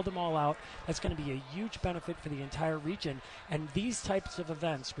to sell them all out. That's going to be a huge benefit for the entire region. And these types of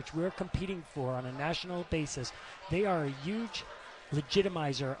events, which we're competing for on a national basis, they are a huge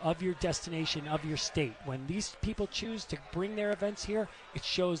legitimizer of your destination, of your state. When these people choose to bring their events here, it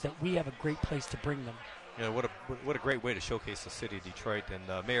shows that we have a great place to bring them. You know, what a great way to showcase the city of Detroit.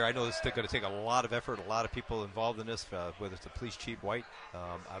 And Mayor, I know this is going to take a lot of effort, a lot of people involved in this, whether it's the police chief White.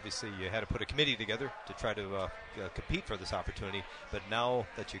 Obviously, you had to put a committee together to try to compete for this opportunity. But now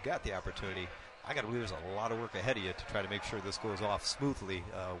that you got the opportunity, I got to believe there's a lot of work ahead of you to try to make sure this goes off smoothly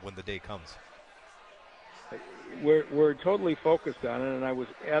when the day comes. We're totally focused on it, and I was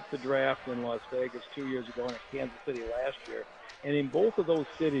at the draft in Las Vegas 2 years ago and at Kansas City last year. And in both of those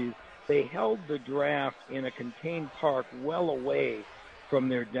cities, they held the draft in a contained park well away from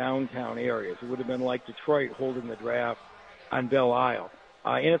their downtown areas. It would have been like Detroit holding the draft on Belle Isle.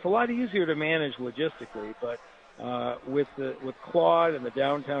 And it's a lot easier to manage logistically, but with Claude and the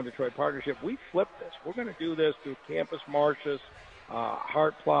Downtown Detroit Partnership, we flipped this. We're going to do this through Campus Martius,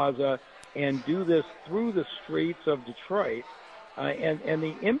 Hart Plaza, and do this through the streets of Detroit. And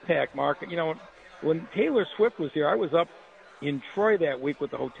the impact, Mark, you know, when Taylor Swift was here, I was up in Troy that week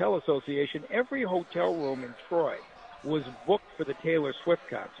with the Hotel Association. Every hotel room in Troy was booked for the Taylor Swift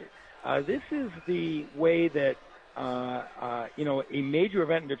concert. This is the way that, you know, a major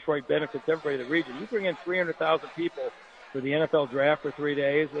event in Detroit benefits everybody in the region. You bring in 300,000 people for the NFL draft for 3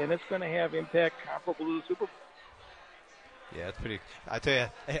 days, and it's going to have impact comparable to the Super Bowl. Yeah, it's pretty. I tell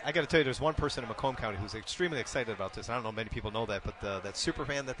you, I got to tell you, there's one person in Macomb County who's extremely excited about this. I don't know many people know that, but that super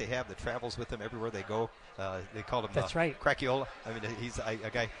fan that they have that travels with them everywhere they go, they call him That's right. Cracchiola. I mean, he's a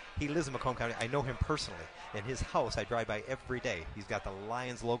guy. He lives in Macomb County. I know him personally. In his house, I drive by every day. He's got the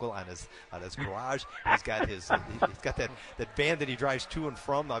Lions logo on his garage. He's got he's got that van that he drives to and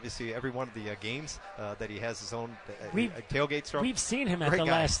from. Obviously, every one of the games that he has his own tailgates from. We've seen him at the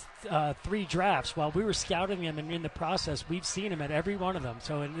last 3 drafts while we were scouting him, and in the process, we've seen him at every one of them.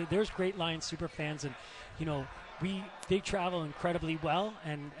 So there's great Lions super fans, and you know, they travel incredibly well,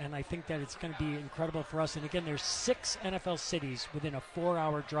 and I think that it's going to be incredible for us. And again, there's 6 NFL cities within a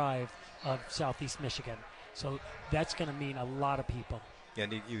 4-hour drive of Southeast Michigan. So that's going to mean a lot of people. Yeah,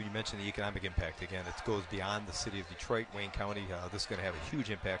 and you mentioned the economic impact. Again, it goes beyond the city of Detroit, Wayne County. This is going to have a huge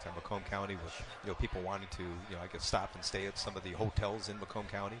impact on Macomb County with people wanting to, I guess, stop and stay at some of the hotels in Macomb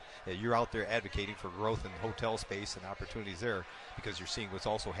County. You're out there advocating for growth in hotel space and opportunities there because you're seeing what's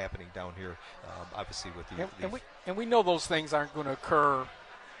also happening down here, obviously with the and we know those things aren't going to occur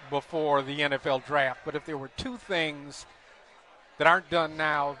before the NFL draft. But if there were 2 things that aren't done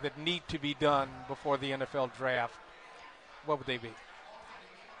now that need to be done before the NFL draft, what would they be?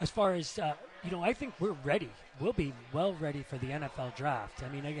 As far as, I think we're ready. We'll be well ready for the NFL draft. I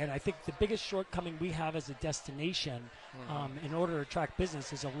mean, again, I think the biggest shortcoming we have as a destination in order to attract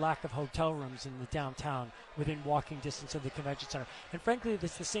business is a lack of hotel rooms in the downtown within walking distance of the convention center. And frankly,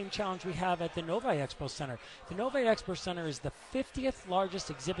 that's the same challenge we have at the Novi Expo Center. The Novi Expo Center is the 50th largest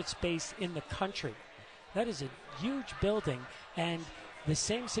exhibit space in the country. That is a huge building. And the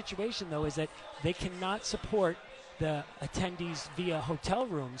same situation, though, is that they cannot support the attendees via hotel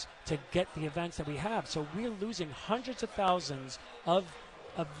rooms to get the events that we have. So we're losing hundreds of thousands of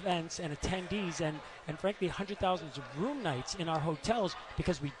events and attendees and frankly, hundreds of thousands of room nights in our hotels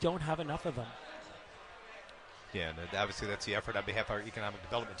because we don't have enough of them. Yeah, and obviously that's the effort on behalf of our economic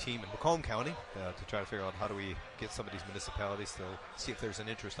development team in Macomb County to try to figure out how do we get some of these municipalities to see if there's an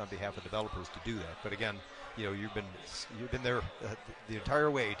interest on behalf of developers to do that. But again, you've been there the entire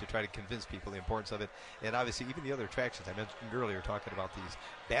way to try to convince people the importance of it. And obviously even the other attractions I mentioned earlier, talking about these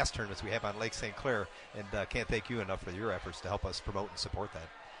bass tournaments we have on Lake St. Clair, and can't thank you enough for your efforts to help us promote and support that.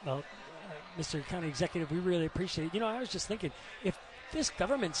 Well, Mr. County Executive, we really appreciate it. I was just thinking, if this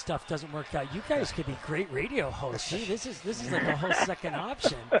government stuff doesn't work out, you guys could be great radio hosts. Gee, this is like a whole second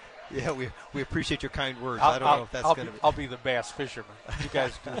option. Yeah, we appreciate your kind words. I don't know if that's going to be. I'll be the bass fisherman. You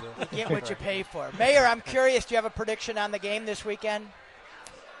guys do the. You get what you pay for. Mayor, I'm curious, do you have a prediction on the game this weekend?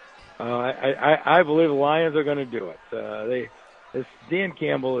 I believe the Lions are going to do it. Dan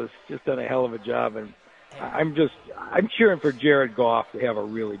Campbell has just done a hell of a job, and I'm cheering for Jared Goff to have a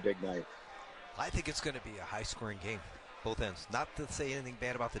really big night. I think it's going to be a high-scoring game, both ends. Not to say anything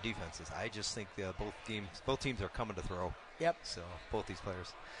bad about the defenses. I just think both teams are coming to throw. Yep. So both these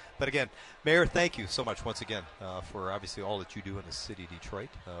players. But again, Mayor, thank you so much once again for obviously all that you do in the city of Detroit,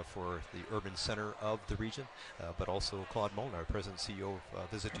 for the urban center of the region, but also Claude Molnar, President and CEO of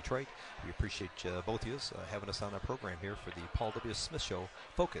Visit Detroit. We appreciate both of you having us on our program here for the Paul W. Smith Show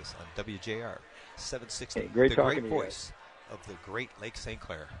Focus on WJR 760, hey, great the talking great to you voice of the great Lake St.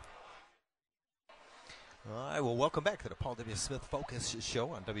 Clair. All right, well, welcome back to the Paul W. Smith Focus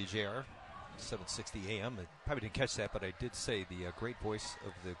Show on WJR 760 AM. I probably didn't catch that, but I did say the great voice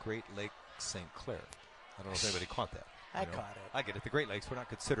of the Great Lake St. Clair. I don't know if anybody caught that. I caught it. I get it. The Great Lakes, we're not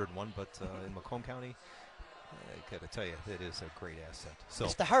considered one, but in Macomb County, I got to tell you, it is a great asset. So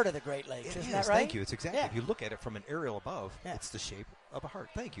it's the heart of the Great Lakes, isn't that right? Thank you. It's exactly. Yeah. If you look at it from an aerial above, it's the shape of a heart.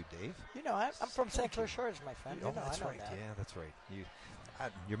 Thank you, Dave. You know, I'm from St. Clair Shores, my friend. Oh, that's right. That. Yeah, that's right.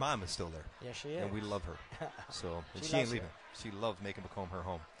 Your mom is still there. Yes, she is. And we love her. So she ain't leaving. She loved making Macomb her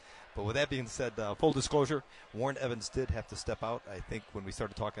home. But with that being said, full disclosure, Warren Evans did have to step out. I think when we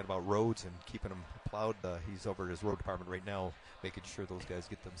started talking about roads and keeping them plowed, he's over at his road department right now, making sure those guys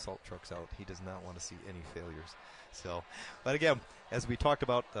get them salt trucks out. He does not want to see any failures. So, but again, as we talked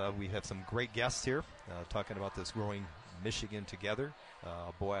about, we have some great guests here talking about this growing Michigan together.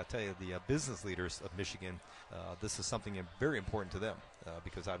 Boy, I tell you, the business leaders of Michigan, this is something very important to them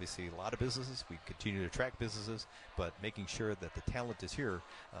because obviously a lot of businesses, we continue to attract businesses, but making sure that the talent is here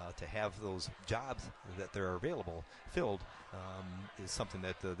to have those jobs that are available filled is something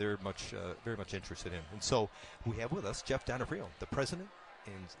that they're very much interested in. And so we have with us Jeff Donofrio, the president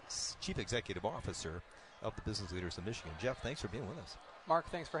and chief executive officer of the Business Leaders of Michigan. Jeff, thanks for being with us. Mark,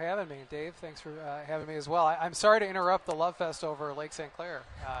 thanks for having me. Dave, thanks for having me as well. I'm sorry to interrupt the Love Fest over Lake St. Clair.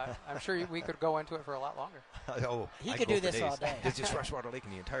 I'm sure we could go into it for a lot longer. He could do this all day. It's just freshwater lake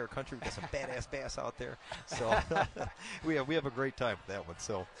in the entire country. We got some badass bass out there. So we have a great time with that one.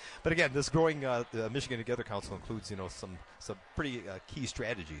 So, but again, this growing Michigan Together Council includes some pretty key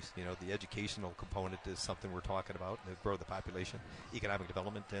strategies. The educational component is something we're talking about. To grow the population, economic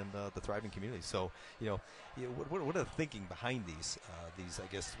development, and the thriving community. So what are the thinking behind these,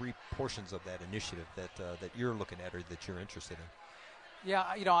 I guess, three portions of that initiative that you're looking at or that you're interested in? Yeah,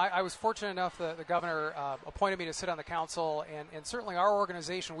 I was fortunate enough that the governor appointed me to sit on the council, and certainly our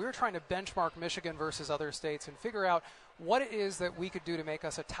organization, we were trying to benchmark Michigan versus other states and figure out what it is that we could do to make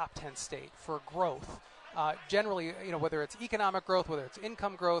us a top 10 state for growth. Generally, whether it's economic growth, whether it's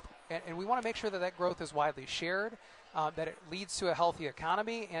income growth, and we want to make sure that growth is widely shared, that it leads to a healthy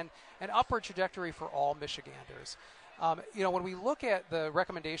economy and an upward trajectory for all Michiganders. When we look at the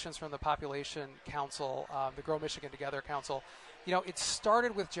recommendations from the Population Council, the Grow Michigan Together Council, it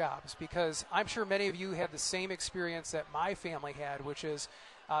started with jobs because I'm sure many of you had the same experience that my family had, which is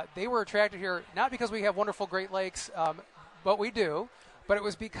they were attracted here not because we have wonderful Great Lakes, but we do, but it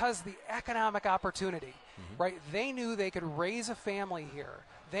was because the economic opportunity, right? They knew they could raise a family here.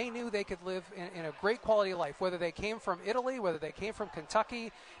 They knew they could live in a great quality of life, whether they came from Italy, whether they came from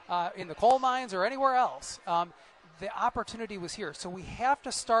Kentucky, in the coal mines, or anywhere else. The opportunity was here. So we have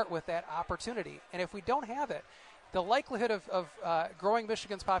to start with that opportunity. And if we don't have it, the likelihood of growing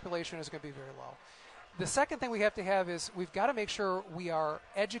Michigan's population is going to be very low. The second thing we have to have is we've got to make sure we are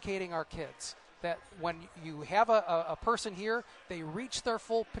educating our kids, that when you have a person here, they reach their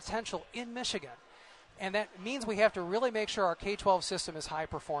full potential in Michigan. And that means we have to really make sure our K-12 system is high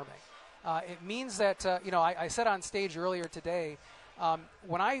performing. It means that, I said on stage earlier today,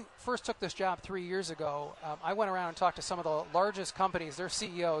 when I first took this job 3 years ago, I went around and talked to some of the largest companies, their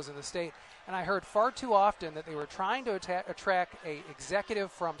CEOs in the state, and I heard far too often that they were trying to attract an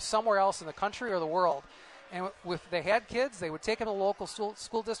executive from somewhere else in the country or the world. And if they had kids, they would take them to the local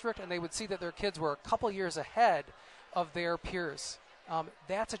school district, and they would see that their kids were a couple years ahead of their peers.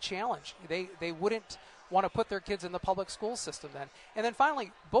 That's a challenge. They wouldn't want to put their kids in the public school system then. And then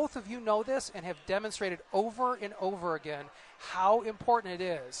finally, both of you know this and have demonstrated over and over again how important it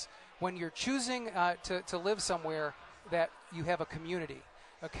is when you're choosing to live somewhere that you have a community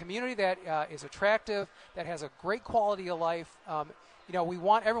that is attractive, that has a great quality of life. We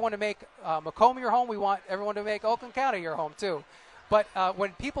want everyone to make Macomb your home. We want everyone to make Oakland County your home too. But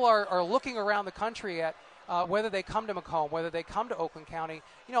when people are looking around the country at whether they come to Macomb, whether they come to Oakland County,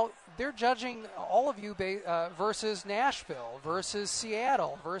 they're judging all of you versus Nashville, versus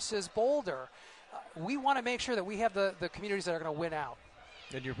Seattle, versus Boulder. We want to make sure that we have the communities that are going to win out.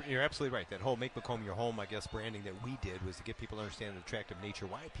 And you're absolutely right. That whole Make Macomb Your Home, I guess, branding that we did was to get people to understand the attractive nature,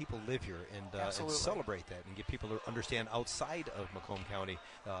 why people live here, and celebrate that, and get people to understand outside of Macomb County,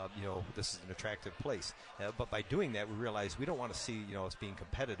 this is an attractive place. But by doing that, we realize we don't want to see, us being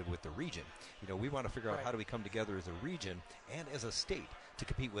competitive with the region. We want to figure out how do we come together as a region and as a state to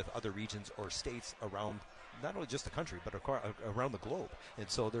compete with other regions or states around not only just the country, but around the globe. And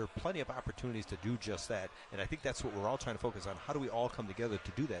so there are plenty of opportunities to do just that. And I think that's what we're all trying to focus on. How do we all come together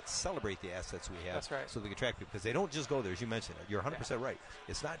to do that, celebrate the assets we have, so we can attract people? Because they don't just go there, as you mentioned. You're 100% right.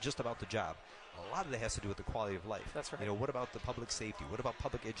 It's not just about the job. A lot of that has to do with the quality of life. That's right. What about the public safety? What about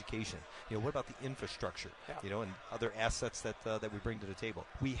public education? What about the infrastructure? And other assets that we bring to the table.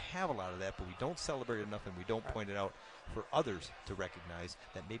 We have a lot of that, but we don't celebrate it enough, and we don't point it out for others to recognize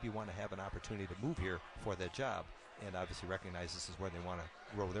that maybe want to have an opportunity to move here for that job, and obviously recognize this is where they want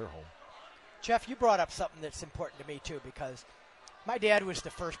to grow their home. Jeff, you brought up something that's important to me too, because my dad was the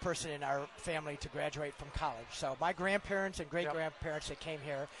first person in our family to graduate from college. So my grandparents and great-grandparents that came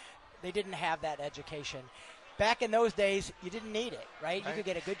here, they didn't have that education. Back in those days, you didn't need it, right? You could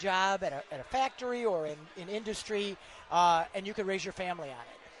get a good job at a factory or in industry, and you could raise your family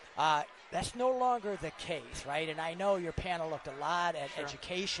on it. That's no longer the case, right? And I know your panel looked a lot at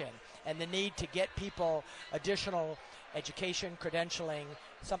education and the need to get people additional education, credentialing,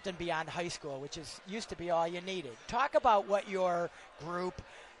 something beyond high school, which used to be all you needed. Talk about what your group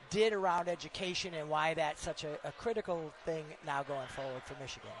did around education and why that's such a critical thing now going forward for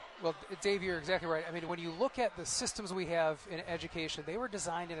Michigan. Well, Dave, you're exactly right. I mean, when you look at the systems we have in education, they were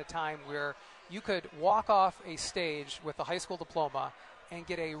designed in a time where you could walk off a stage with a high school diploma and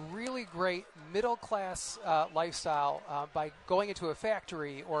get a really great middle-class lifestyle by going into a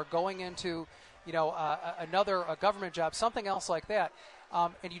factory or going into, a government job, something else like that.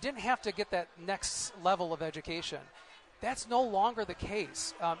 And you didn't have to get that next level of education. That's no longer the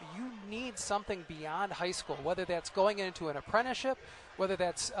case. You need something beyond high school, whether that's going into an apprenticeship, whether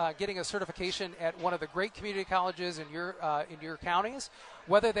that's getting a certification at one of the great community colleges in your counties,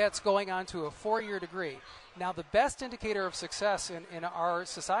 whether that's going on to a 4-year degree. Now, the best indicator of success in our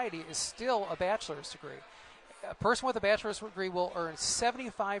society is still a bachelor's degree. A person with a bachelor's degree will earn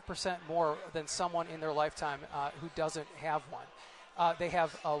 75% more than someone in their lifetime who doesn't have one. They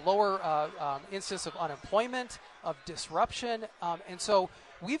have a lower instance of unemployment, of disruption, and so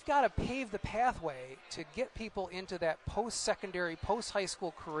we've got to pave the pathway to get people into that post-secondary, post-high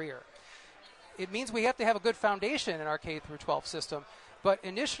school career. It means we have to have a good foundation in our K-12 system, but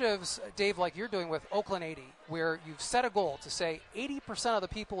initiatives, Dave, like you're doing with Oakland 80, where you've set a goal to say 80% of the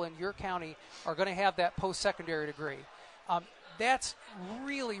people in your county are going to have that post-secondary degree. That's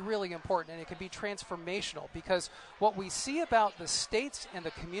really, really important, and it can be transformational, because what we see about the states and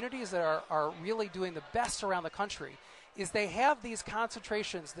the communities that are really doing the best around the country is they have these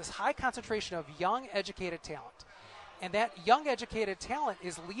concentrations, this high concentration of young, educated talent. And that young, educated talent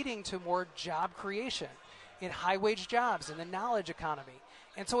is leading to more job creation in high-wage jobs, in the knowledge economy.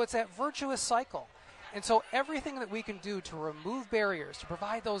 And so it's that virtuous cycle. And so everything that we can do to remove barriers, to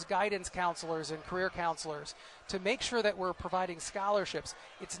provide those guidance counselors and career counselors, to make sure that we're providing scholarships,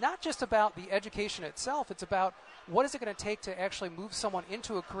 it's not just about the education itself, it's about what is it going to take to actually move someone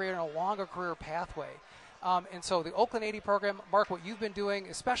into a career and a longer career pathway. And so the Oakland 80 program, Mark, what you've been doing,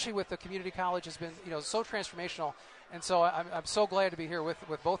 especially with the community college, has been so transformational. And so I'm so glad to be here with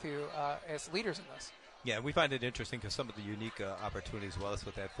both of you as leaders in this. Yeah, we find it interesting because some of the unique opportunities, well, as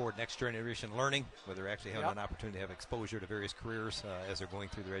with that Ford Next Generation Learning, where they're actually having an opportunity to have exposure to various careers as they're going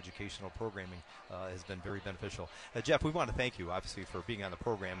through their educational programming, has been very beneficial. Jeff, we want to thank you, obviously, for being on the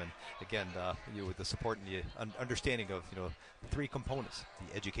program, and again, with the support and the understanding of the three components: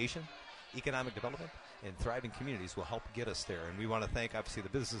 the education, economic development, and thriving communities will help get us there. And we want to thank, obviously, the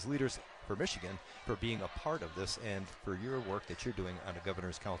business leaders for Michigan for being a part of this and for your work that you're doing on the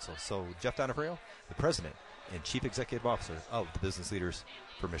Governor's Council. So, Jeff Donofrio, the President and Chief Executive Officer of the Business Leaders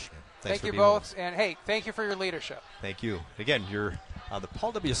for Michigan. Thank you both, and hey, thank you for your leadership. Thank you. Again, you're on the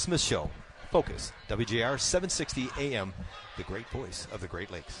Paul W. Smith Show. Focus, WJR 760 AM, the great voice of the Great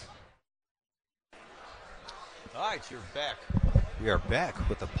Lakes. All right, you're back. We are back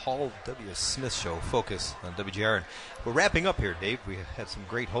with the Paul W. Smith Show, Focus on WJR. And we're wrapping up here, Dave. We had some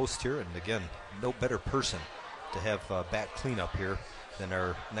great hosts here, and again, no better person to have back cleanup here than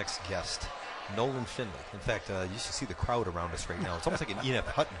our next guest. Nolan Finley. In fact, you should see the crowd around us right now. It's almost like an E.F.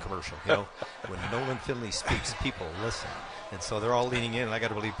 Hutton commercial, you know. When Nolan Finley speaks, people listen. And so they're all leaning in, and I got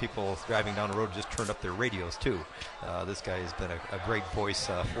to believe people driving down the road just turned up their radios, too. This guy has been a great voice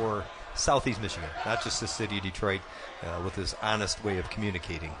for Southeast Michigan, not just the city of Detroit, with his honest way of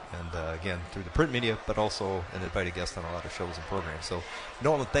communicating. And, again, through the print media, but also an invited guest on a lot of shows and programs. So,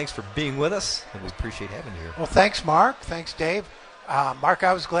 Nolan, thanks for being with us, and we appreciate having you here. Well, thanks, Mark. Thanks, Dave. Mark,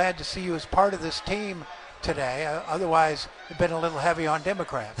 I was glad to see you as part of this team today. Otherwise, it'd been a little heavy on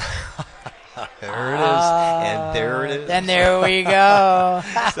Democrats. There it is, and there it is. Then there we go.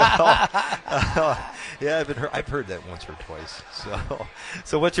 Yeah, I've heard that once or twice.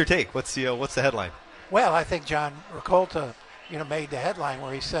 So what's your take? What's the headline? Well, I think John Ricolta, made the headline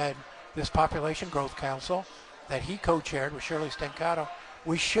where he said this Population Growth Council that he co-chaired with Shirley Stancato,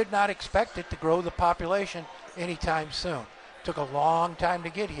 we should not expect it to grow the population anytime soon. It took a long time to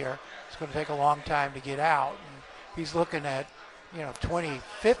get here. It's going to take a long time to get out. And he's looking at,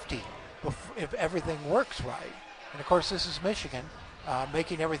 2050 if everything works right. And of course, this is Michigan.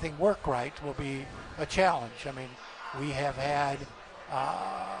 Making everything work right will be a challenge. I mean, we have had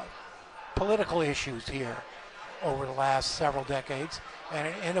political issues here over the last several decades and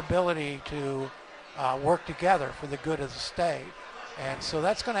an inability to work together for the good of the state. And so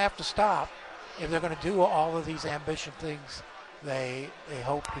that's going to have to stop if they're going to do all of these ambitious things they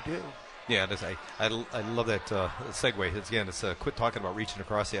hope to do. Yeah, I love that segue. It's quit talking about reaching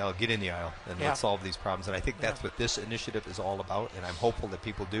across the aisle, get in the aisle, and let's solve these problems. And I think that's what this initiative is all about, and I'm hopeful that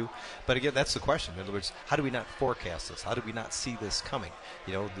people do. But again, that's the question. In other words, how do we not forecast this? How do we not see this coming?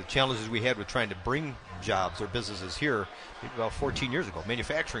 The challenges we had with trying to bring jobs or businesses here maybe about 14 years ago.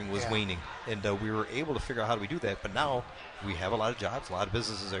 Manufacturing was waning, and we were able to figure out how do we do that. But now we have a lot of jobs, a lot of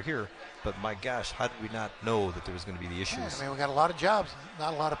businesses are here. But my gosh, how did we not know that there was going to be the issues? We got a lot of jobs,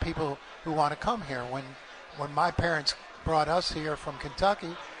 not a lot of people who want to come here. When my parents brought us here from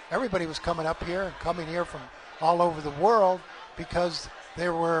Kentucky, everybody was coming up here and coming here from all over the world because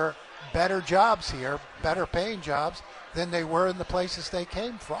there were better jobs here, better paying jobs than they were in the places they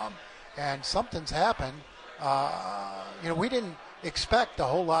came from. And something's happened. We didn't expect a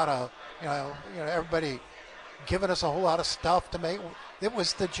whole lot of, everybody giving us a whole lot of stuff to make. It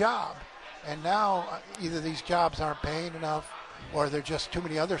was the job. And now either these jobs aren't paying enough or there are just too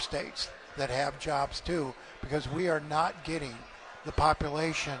many other states that have jobs too, because we are not getting the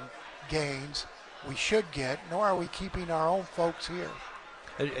population gains we should get, nor are we keeping our own folks here.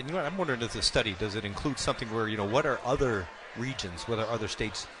 And you know what, I'm wondering if the study, does it include something where, what are other regions, what are other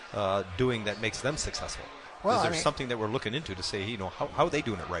states doing that makes them successful? Well, is there something that we're looking into to say, how are they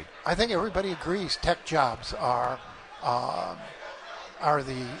doing it right? I think everybody agrees tech jobs are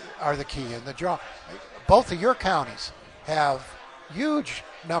the key. And both of your counties have huge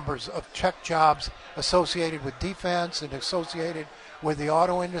numbers of tech jobs associated with defense and associated with the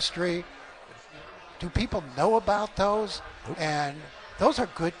auto industry. Do people know about those? Nope. And those are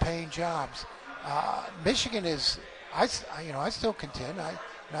good paying jobs. Michigan is, I still contend,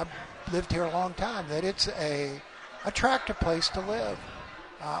 I've lived here a long time, that it's a attractive place to live.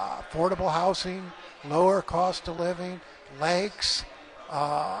 Affordable housing, lower cost of living, lakes.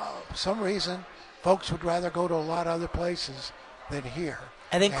 For some reason, folks would rather go to a lot of other places than here.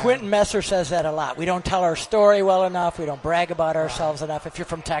 I think Quentin Messer says that a lot. We don't tell our story well enough. We don't brag about ourselves enough. If you're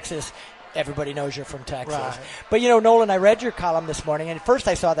from Texas, everybody knows you're from Texas. Right. But, Nolan, I read your column this morning, and at first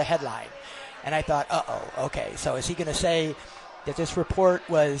I saw the headline, and I thought, okay, so is he going to say that this report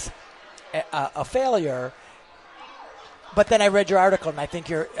was a failure? But then I read your article, and I think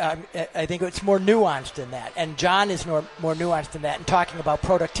it's more nuanced than that. And John is more nuanced than that, and talking about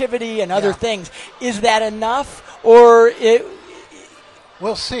productivity and other things. Is that enough, or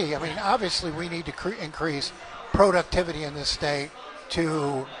we'll see. Obviously, we need to increase productivity in this state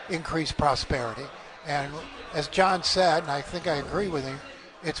to increase prosperity. And as John said, and I think I agree with him,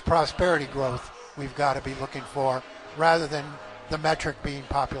 it's prosperity growth we've got to be looking for, rather than the metric being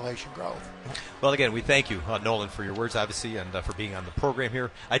population growth. Well, again, we thank you, Nolan, for your words, obviously, and for being on the program here.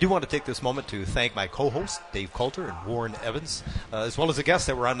 I do want to take this moment to thank my co-hosts, Dave Coulter and Warren Evans, as well as the guests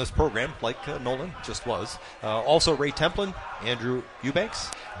that were on this program, like Nolan just was. Also, Ray Templin, Andrew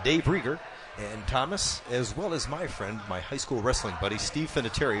Eubanks, Dave Rieger, and Thomas, as well as my friend, my high school wrestling buddy, Steve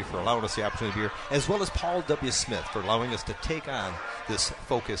Finateri, for allowing us the opportunity to be here, as well as Paul W. Smith for allowing us to take on this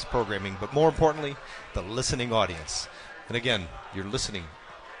focused programming, but more importantly, the listening audience. And again, you're listening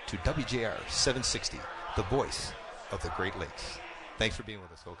to WJR 760, the voice of the Great Lakes. Thanks for being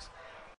with us, folks.